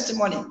not a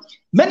testimony.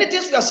 Many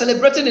things we are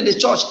celebrating in the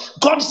church,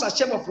 God is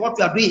ashamed of what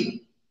we are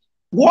doing.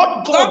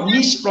 What God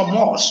needs from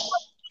us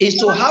is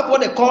to have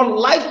what they call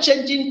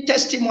life-changing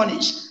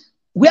testimonies,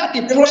 where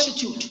the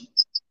prostitute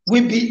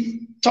will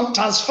be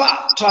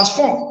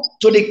transformed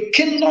to the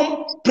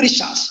kingdom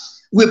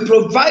preachers. We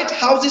provide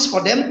houses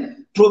for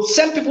them,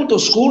 send people to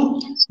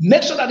school,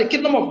 make sure that the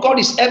kingdom of God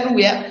is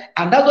everywhere.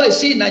 And that's why you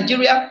see in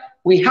Nigeria,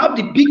 we have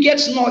the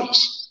biggest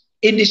noise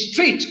in the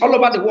streets all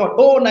over the world.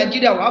 Oh,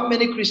 Nigeria will have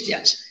many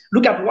Christians.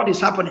 Look at what is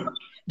happening.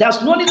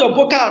 There's no need of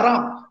Boko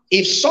Haram.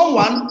 If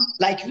someone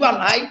like you and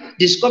I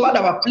discovered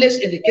our place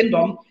in the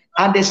kingdom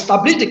and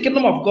established the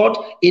kingdom of God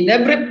in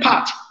every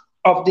part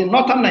of the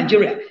northern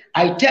Nigeria,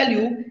 I tell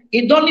you,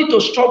 it don't need to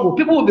struggle.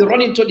 People will be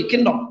running to the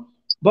kingdom.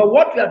 But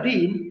what we are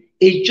doing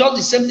is just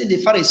the same thing the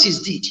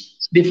Pharisees did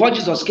before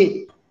Jesus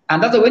came.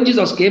 And that's why when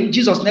Jesus came,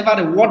 Jesus never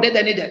rewarded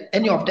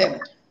any of them.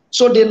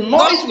 So the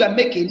noise we are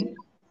making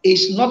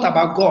is not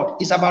about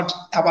God. It's about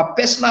our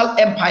personal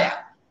empire,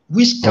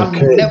 which can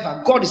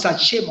never. God is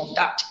ashamed of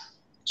that.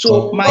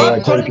 So my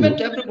encouragement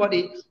to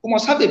everybody, we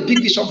must have a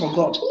big vision for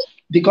God.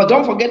 Because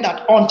don't forget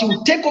that until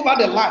we take over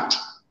the land,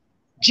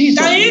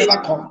 Jesus will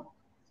never come.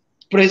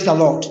 Praise the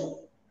Lord.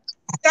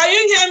 Can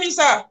you hear me,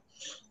 sir?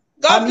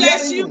 God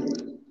bless you.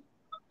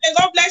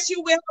 God bless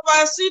you. We have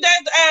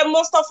exceeded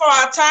most of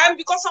our time.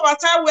 Because of our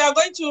time, we are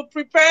going to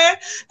prepare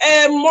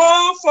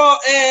more for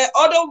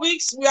other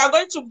weeks. We are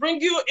going to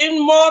bring you in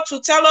more to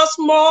tell us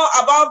more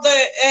about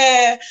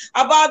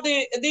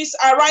this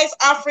Arise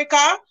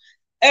Africa.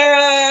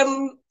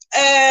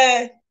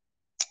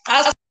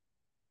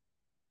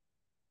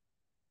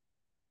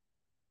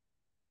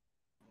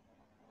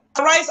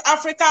 Arise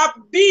Africa,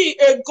 be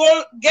a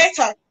goal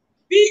getter.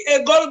 Be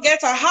a goal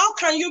getter. How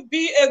can you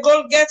be a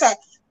goal getter?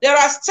 There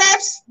are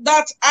steps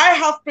that I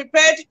have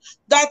prepared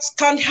that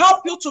can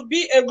help you to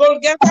be a goal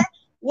getter.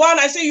 One,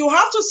 I say you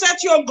have to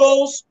set your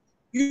goals.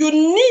 You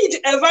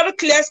need a very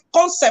clear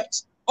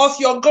concept of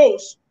your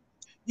goals.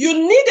 You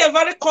need a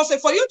very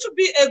concept. For you to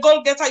be a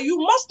goal getter, you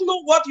must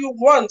know what you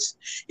want.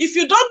 If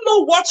you don't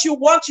know what you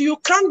want, you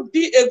can't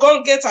be a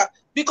goal getter.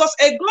 Because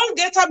a goal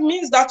getter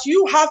means that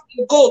you have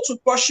a goal to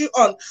pursue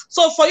on.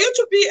 So for you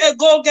to be a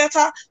goal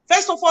getter,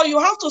 first of all, you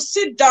have to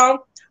sit down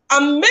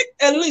and make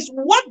a list.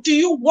 What do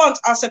you want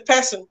as a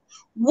person?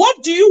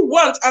 What do you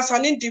want as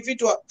an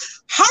individual?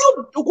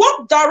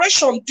 What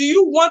direction do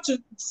you want to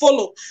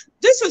follow?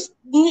 This is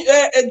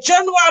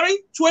January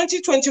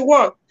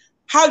 2021.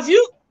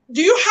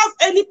 Do you have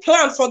any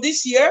plan for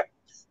this year?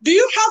 Do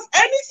you have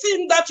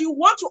anything that you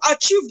want to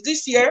achieve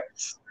this year?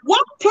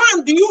 What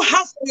plan do you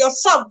have for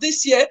yourself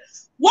this year?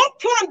 What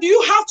plan do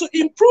you have to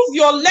improve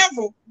your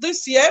level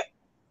this year?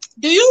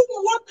 Are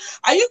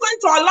you going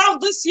to allow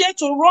this year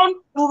to run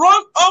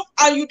off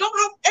and you don't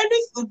have any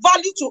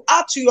value to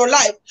add to your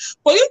life?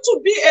 For you to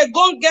be a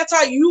goal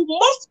getter, you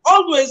must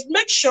always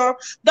make sure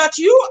that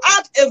you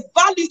add a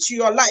value to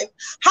your life.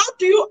 How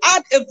do you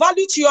add a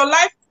value to your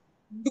life?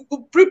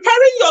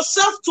 Preparing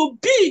yourself to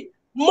get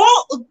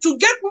more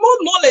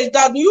knowledge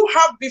than you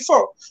have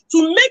before,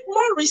 to make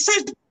more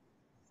research,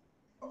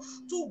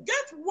 to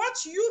get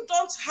what you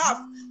don't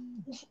have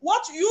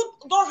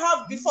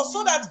before,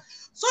 so that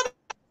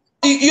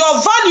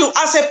your value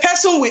as a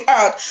person will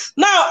add.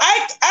 Now,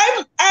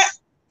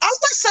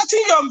 after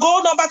setting your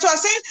goal number 2, I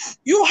said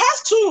you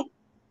have to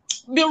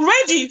be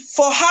ready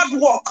for hard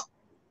work.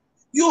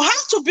 You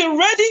have to be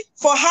ready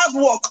for hard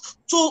work.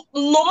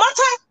 No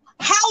matter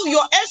how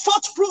your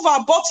efforts prove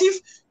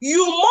abortive,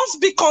 you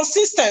must be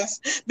consistent.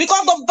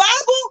 Because the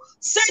Bible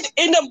said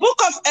in the book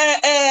of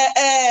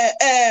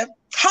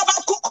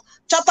Habakkuk,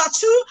 chapter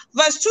 2,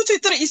 verse 2 to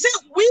 3, it said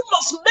we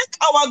must make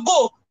our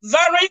goal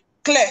very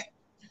clear.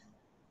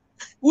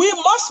 We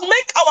must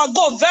make our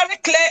goal very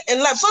clear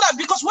in life, so that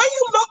because when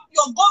you make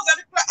your goal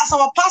very clear, as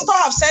our pastor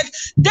have said,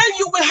 then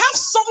you will have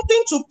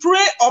something to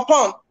pray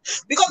upon.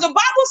 Because the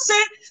Bible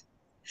said,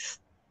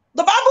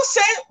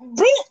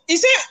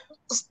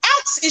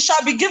 ask, it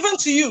shall be given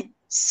to you.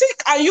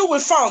 Seek and you will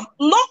find.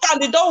 Knock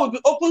and the door will be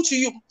open to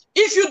you.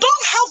 If you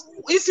don't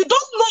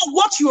know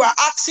what you are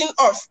asking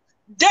of,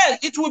 then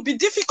it will be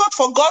difficult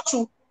for God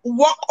to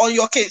work on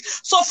your case.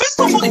 So first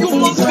of all, you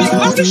must be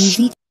very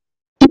sure.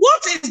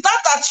 What is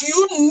that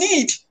you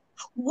need?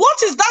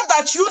 What is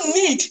that you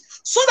need,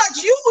 so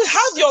that you will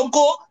have your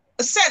goal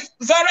set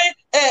very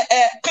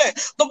clear?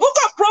 The book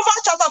of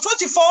Proverbs chapter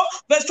 24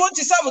 verse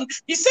 27,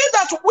 he said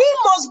that we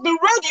must be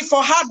ready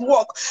for hard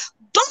work.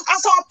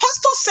 As our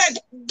pastor said,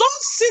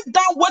 don't sit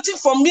down waiting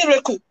for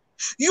miracle.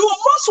 You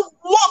must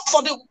work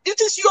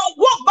it is your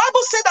work.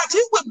 Bible said that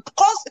he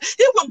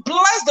will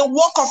bless the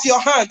work of your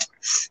hand.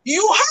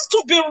 You have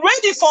to be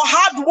ready for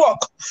hard work.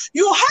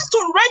 You have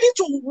to ready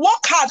to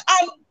work hard.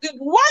 And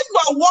while you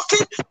are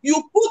working,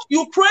 you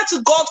pray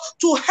to God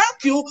to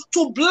help you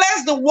to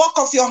bless the work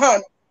of your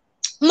hand.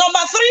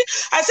 Number 3,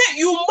 I said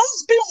you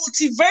must be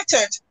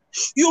motivated.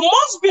 You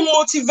must be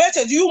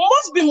motivated. You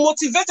must be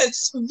motivated.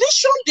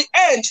 Vision the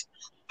end.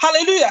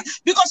 Hallelujah.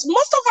 Because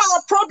most of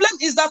our problem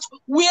is that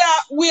we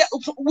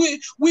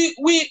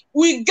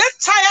get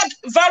tired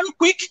very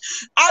quick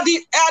at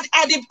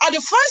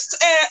the first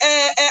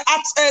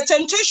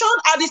temptation,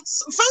 at the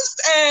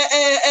first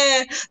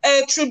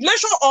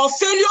tribulation or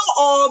failure,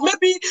 or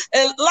maybe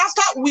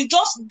laughter. We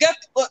just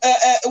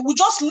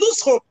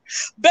lose hope.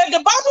 But the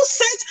Bible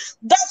says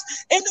that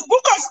in the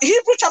book of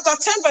Hebrews chapter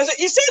 10 verse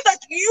 8, it says that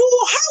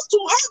you have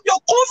to have your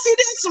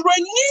confidence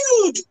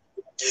renewed.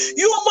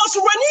 You must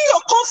renew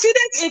your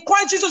confidence in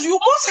Christ Jesus. You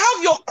must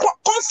have your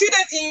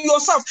confidence in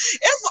yourself.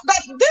 If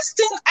that this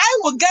thing, I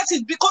will get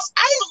it because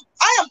I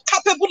am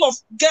capable of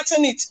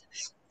getting it.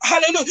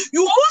 Hallelujah.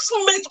 You must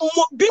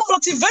be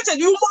motivated.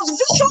 You must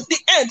vision the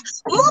end,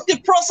 not the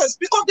process,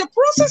 because the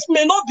process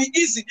may not be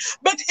easy.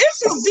 But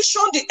if you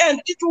vision the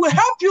end, it will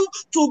help you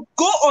to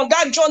go on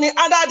that journey.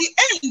 And at the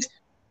end,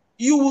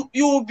 you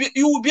will be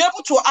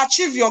able to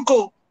achieve your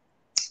goal.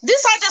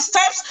 These are the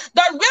steps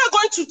that we are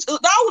going to,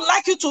 that I would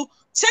like you to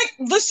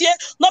take this year.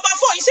 Number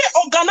 4, you say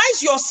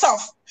organize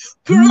yourself,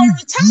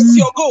 prioritize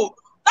your goal.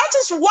 That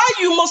is why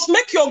you must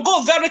make your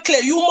goal very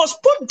clear. You must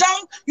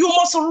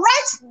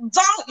write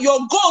down your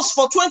goals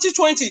for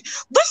 2020.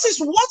 This is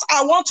what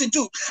I want to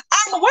do.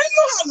 And when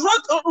you have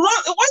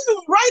when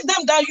you write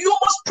them down, you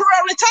must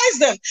prioritize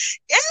them.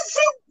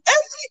 Every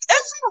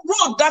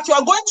road that you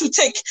are going to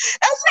take,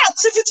 every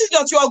activity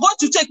that you are going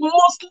to take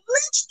must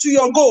lead to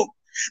your goal.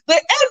 The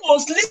end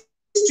must lead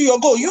to your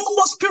goal. You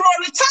must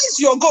prioritize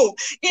your goal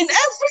in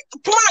every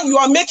plan you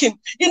are making,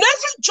 in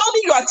every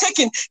journey you are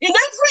taking, in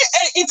every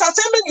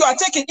entertainment you are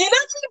taking, in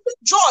every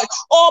joy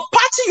or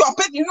party you are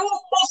taking.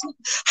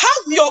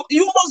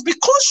 You must be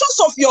conscious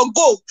of your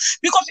goal,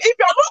 because if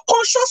you are not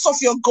conscious of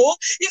your goal,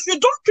 if you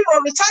don't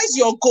prioritize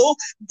your goal,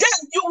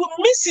 then you will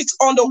miss it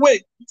on the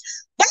way.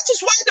 That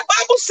is why the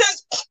Bible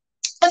says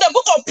in the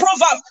book of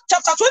Proverbs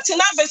chapter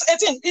 29 verse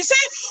 18, it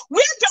says,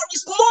 where there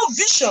is no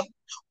vision,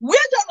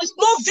 where there is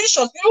no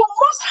vision, you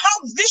must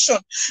have vision.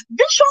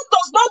 Vision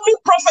does not mean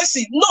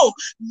prophecy. No,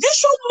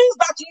 vision means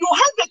that you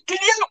have a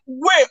clear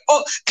way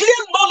or clear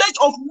knowledge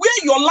of where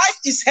your life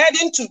is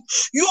heading to.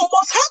 You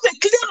must have a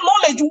clear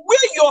knowledge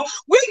where your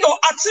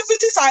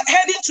activities are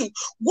heading to.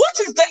 What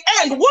is the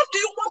end? What do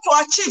you want to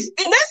achieve?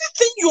 In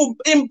anything you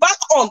embark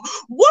on,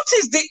 what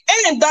is the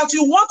end that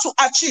you want to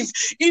achieve?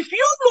 If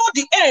you know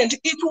the end,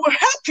 it will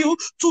help you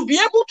to be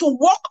able to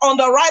walk on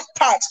the right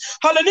path.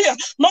 Hallelujah.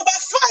 Number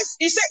 6,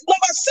 he said,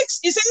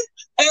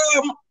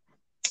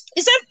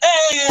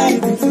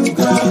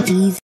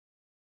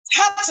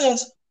 heartened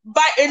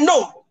by a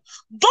no.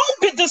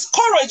 Don't be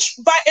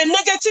discouraged by a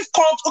negative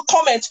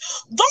comment.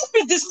 Don't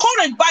be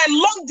discouraged by a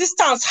long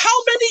distance.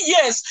 How many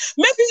years?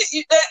 Maybe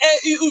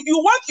you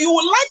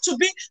would like to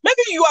be,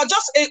 maybe you are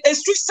just a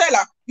street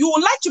seller. You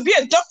would like to be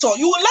a doctor.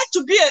 You would like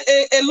to be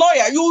a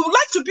lawyer. You would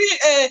like to be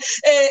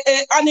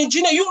an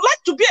engineer. You would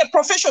like to be a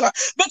professional.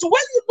 But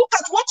when you look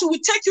at what it will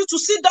take you to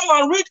sit down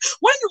and read,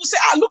 when you say,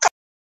 look at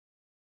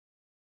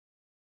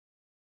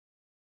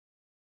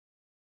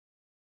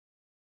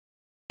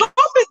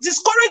don't be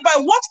discouraged by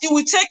what it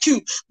will take you.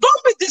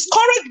 Don't be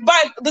discouraged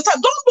by the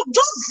time. Don't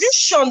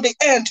vision the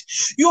end.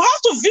 You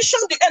have to vision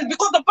the end,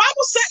 because the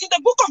Bible said in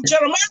the book of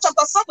Jeremiah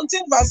chapter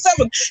 17 verse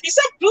 7, it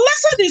said,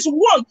 blessed is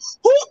one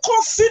whose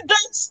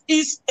confidence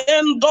is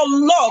in the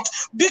Lord,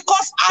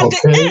 because at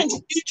the end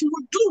it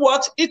will do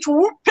what? It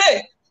will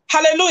pay.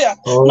 Hallelujah.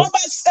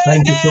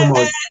 Thank you so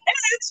much. 8,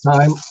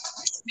 time.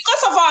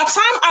 Because of our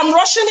time, I'm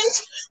rushing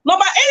it.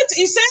 Number 8,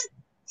 he said,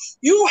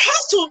 you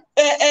have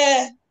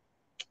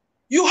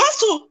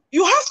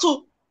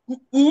to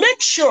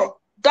make sure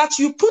that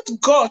you put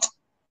God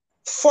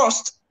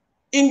first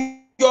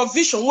in your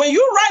vision. When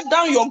you write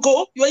down your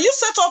goal, when you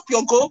set up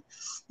your goal,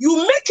 you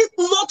make it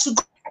known to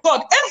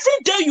God. Every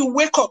day you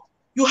wake up,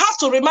 you have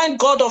to remind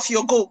God of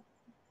your goal.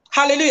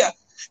 Hallelujah.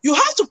 You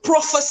have to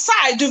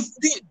prophesy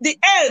the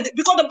end,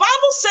 because the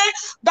Bible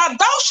says that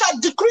thou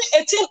shalt decree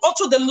a thing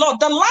unto the Lord.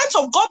 The light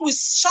of God will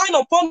shine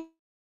upon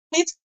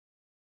it,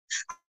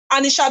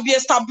 and it shall be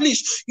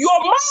established.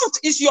 Your mouth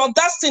is your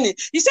destiny.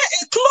 He said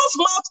a closed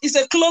mouth is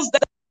a closed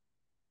destiny.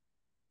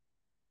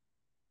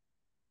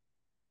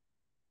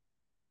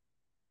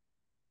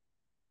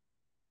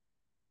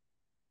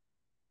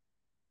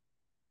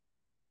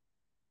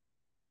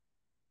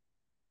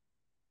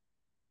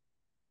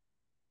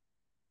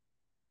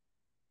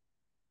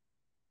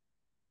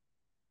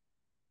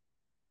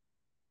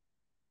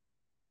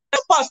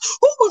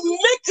 Who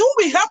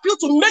will help you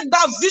to make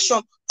that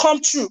vision come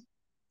true?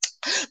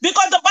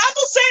 Because the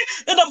Bible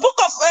says in the book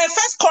of 1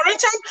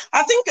 Corinthians,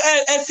 I think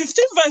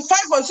 15 verse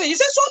 5 or 6, he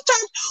says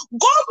sometimes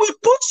God will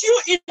put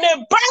you in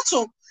a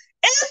battle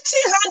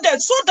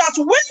empty-handed, so that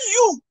when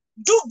you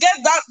do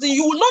get that,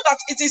 you will know that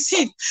it is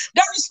him.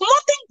 There is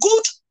nothing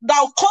good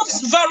that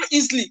comes very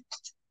easily.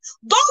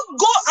 Don't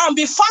go and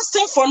be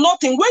fasting for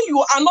nothing when you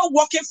are not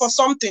working for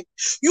something.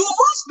 You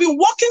must be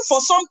working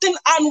for something,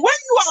 and when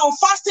you are on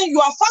fasting,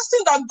 you are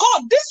fasting that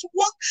God, this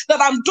work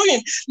that I'm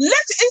doing,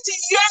 let it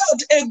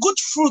yield a good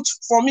fruit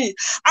for me.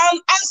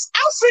 And as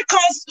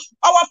Africans,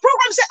 our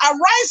program say,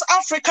 Arise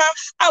Africa.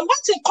 I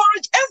want to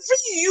encourage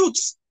every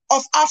youth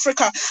of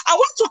Africa. I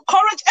want to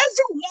encourage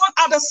everyone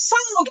at the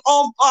sound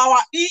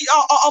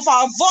of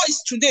our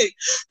voice today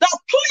that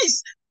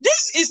please,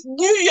 this is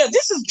New Year.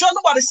 This is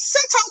January.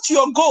 Set out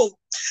your goal.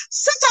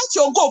 Set out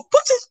your goal.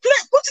 Put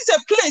it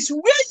a place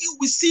where you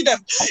will see them.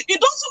 It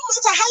doesn't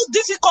matter how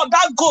difficult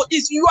that goal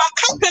is. You are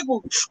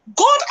capable.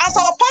 God, as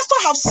our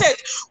pastor have said,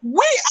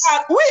 we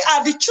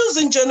are the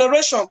chosen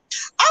generation.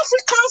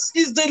 Africans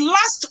is the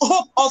last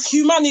hope of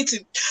humanity,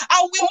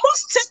 and we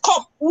must take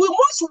up. We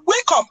must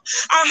wake up.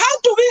 And how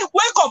do we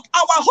wake up?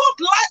 Our hope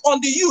lies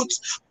on the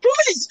youth.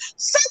 Please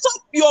set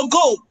up your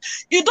goal.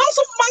 It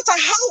doesn't matter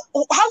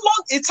how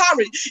long it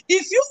tarries.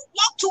 If you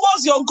walk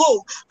towards your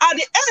goal, at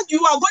the end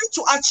you are going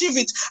to achieve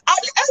it. At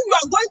the end you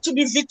are going to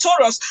be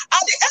victorious.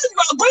 At the end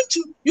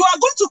you are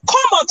going to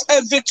come out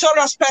a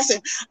victorious person.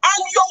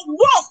 And your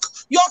work,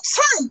 your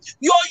time,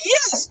 your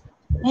years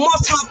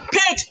must have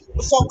paid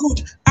for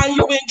good, and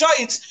you will enjoy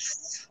it.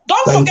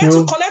 Don't forget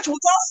to connect with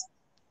us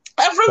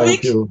every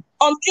week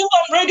on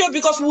Kingdom Radio,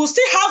 because we will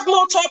still have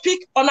more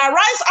topic on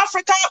Arise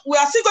Africa. We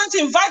are still going to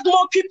invite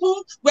more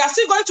people. We are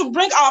still going to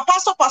bring our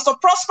pastor, Pastor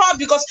Prosper,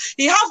 because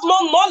he has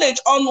more knowledge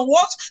on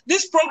what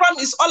this program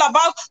is all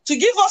about, to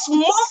give us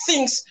more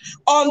things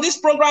on this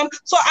program.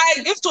 So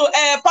I give to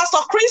Pastor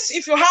Chris,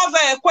 if you have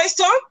a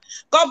question.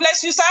 God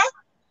bless you, sir.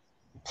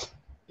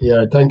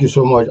 Yeah, thank you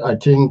so much. I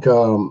think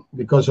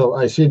because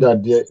I see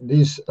that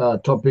this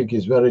topic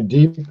is very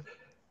deep. We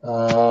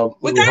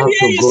can't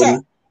hear you,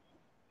 sir.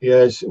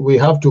 Yes, we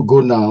have to go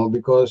now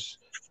because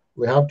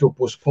we have to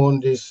postpone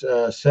this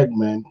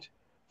segment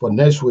for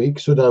next week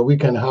so that we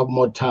can have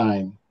more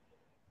time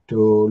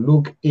to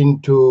look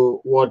into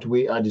what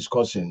we are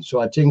discussing. So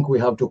I think we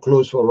have to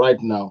close for right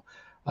now.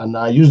 And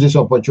I use this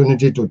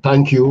opportunity to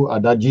thank you,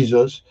 Ada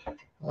Jesus.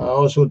 I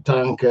also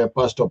thank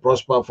Pastor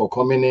Prosper for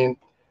coming in.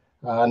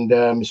 And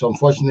it's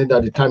unfortunate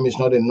that the time is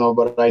not enough,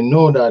 but I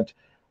know that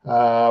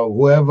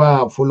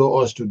whoever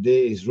follow us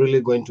today is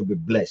really going to be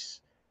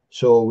blessed.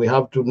 So we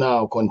have to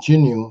now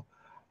continue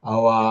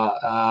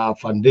our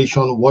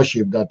foundation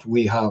worship that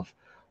we have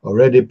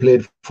already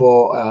played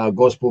for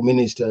gospel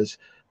ministers.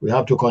 We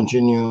have to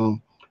continue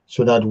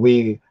so that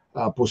we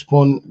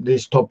postpone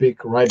this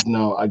topic right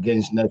now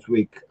against next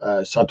week,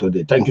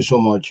 Saturday. Thank you so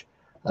much,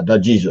 Ada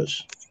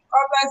Jesus.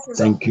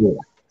 Thank you.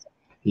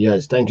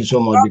 Yes, thank you so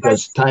much,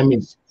 because time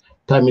is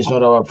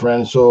not our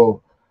friend.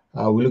 So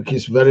we look,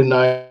 it's very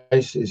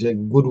nice. It's a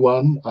good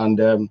one.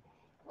 And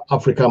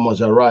Africa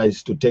must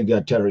arise to take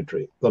their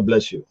territory. God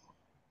bless you.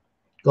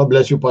 God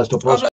bless you, Pastor Prosper.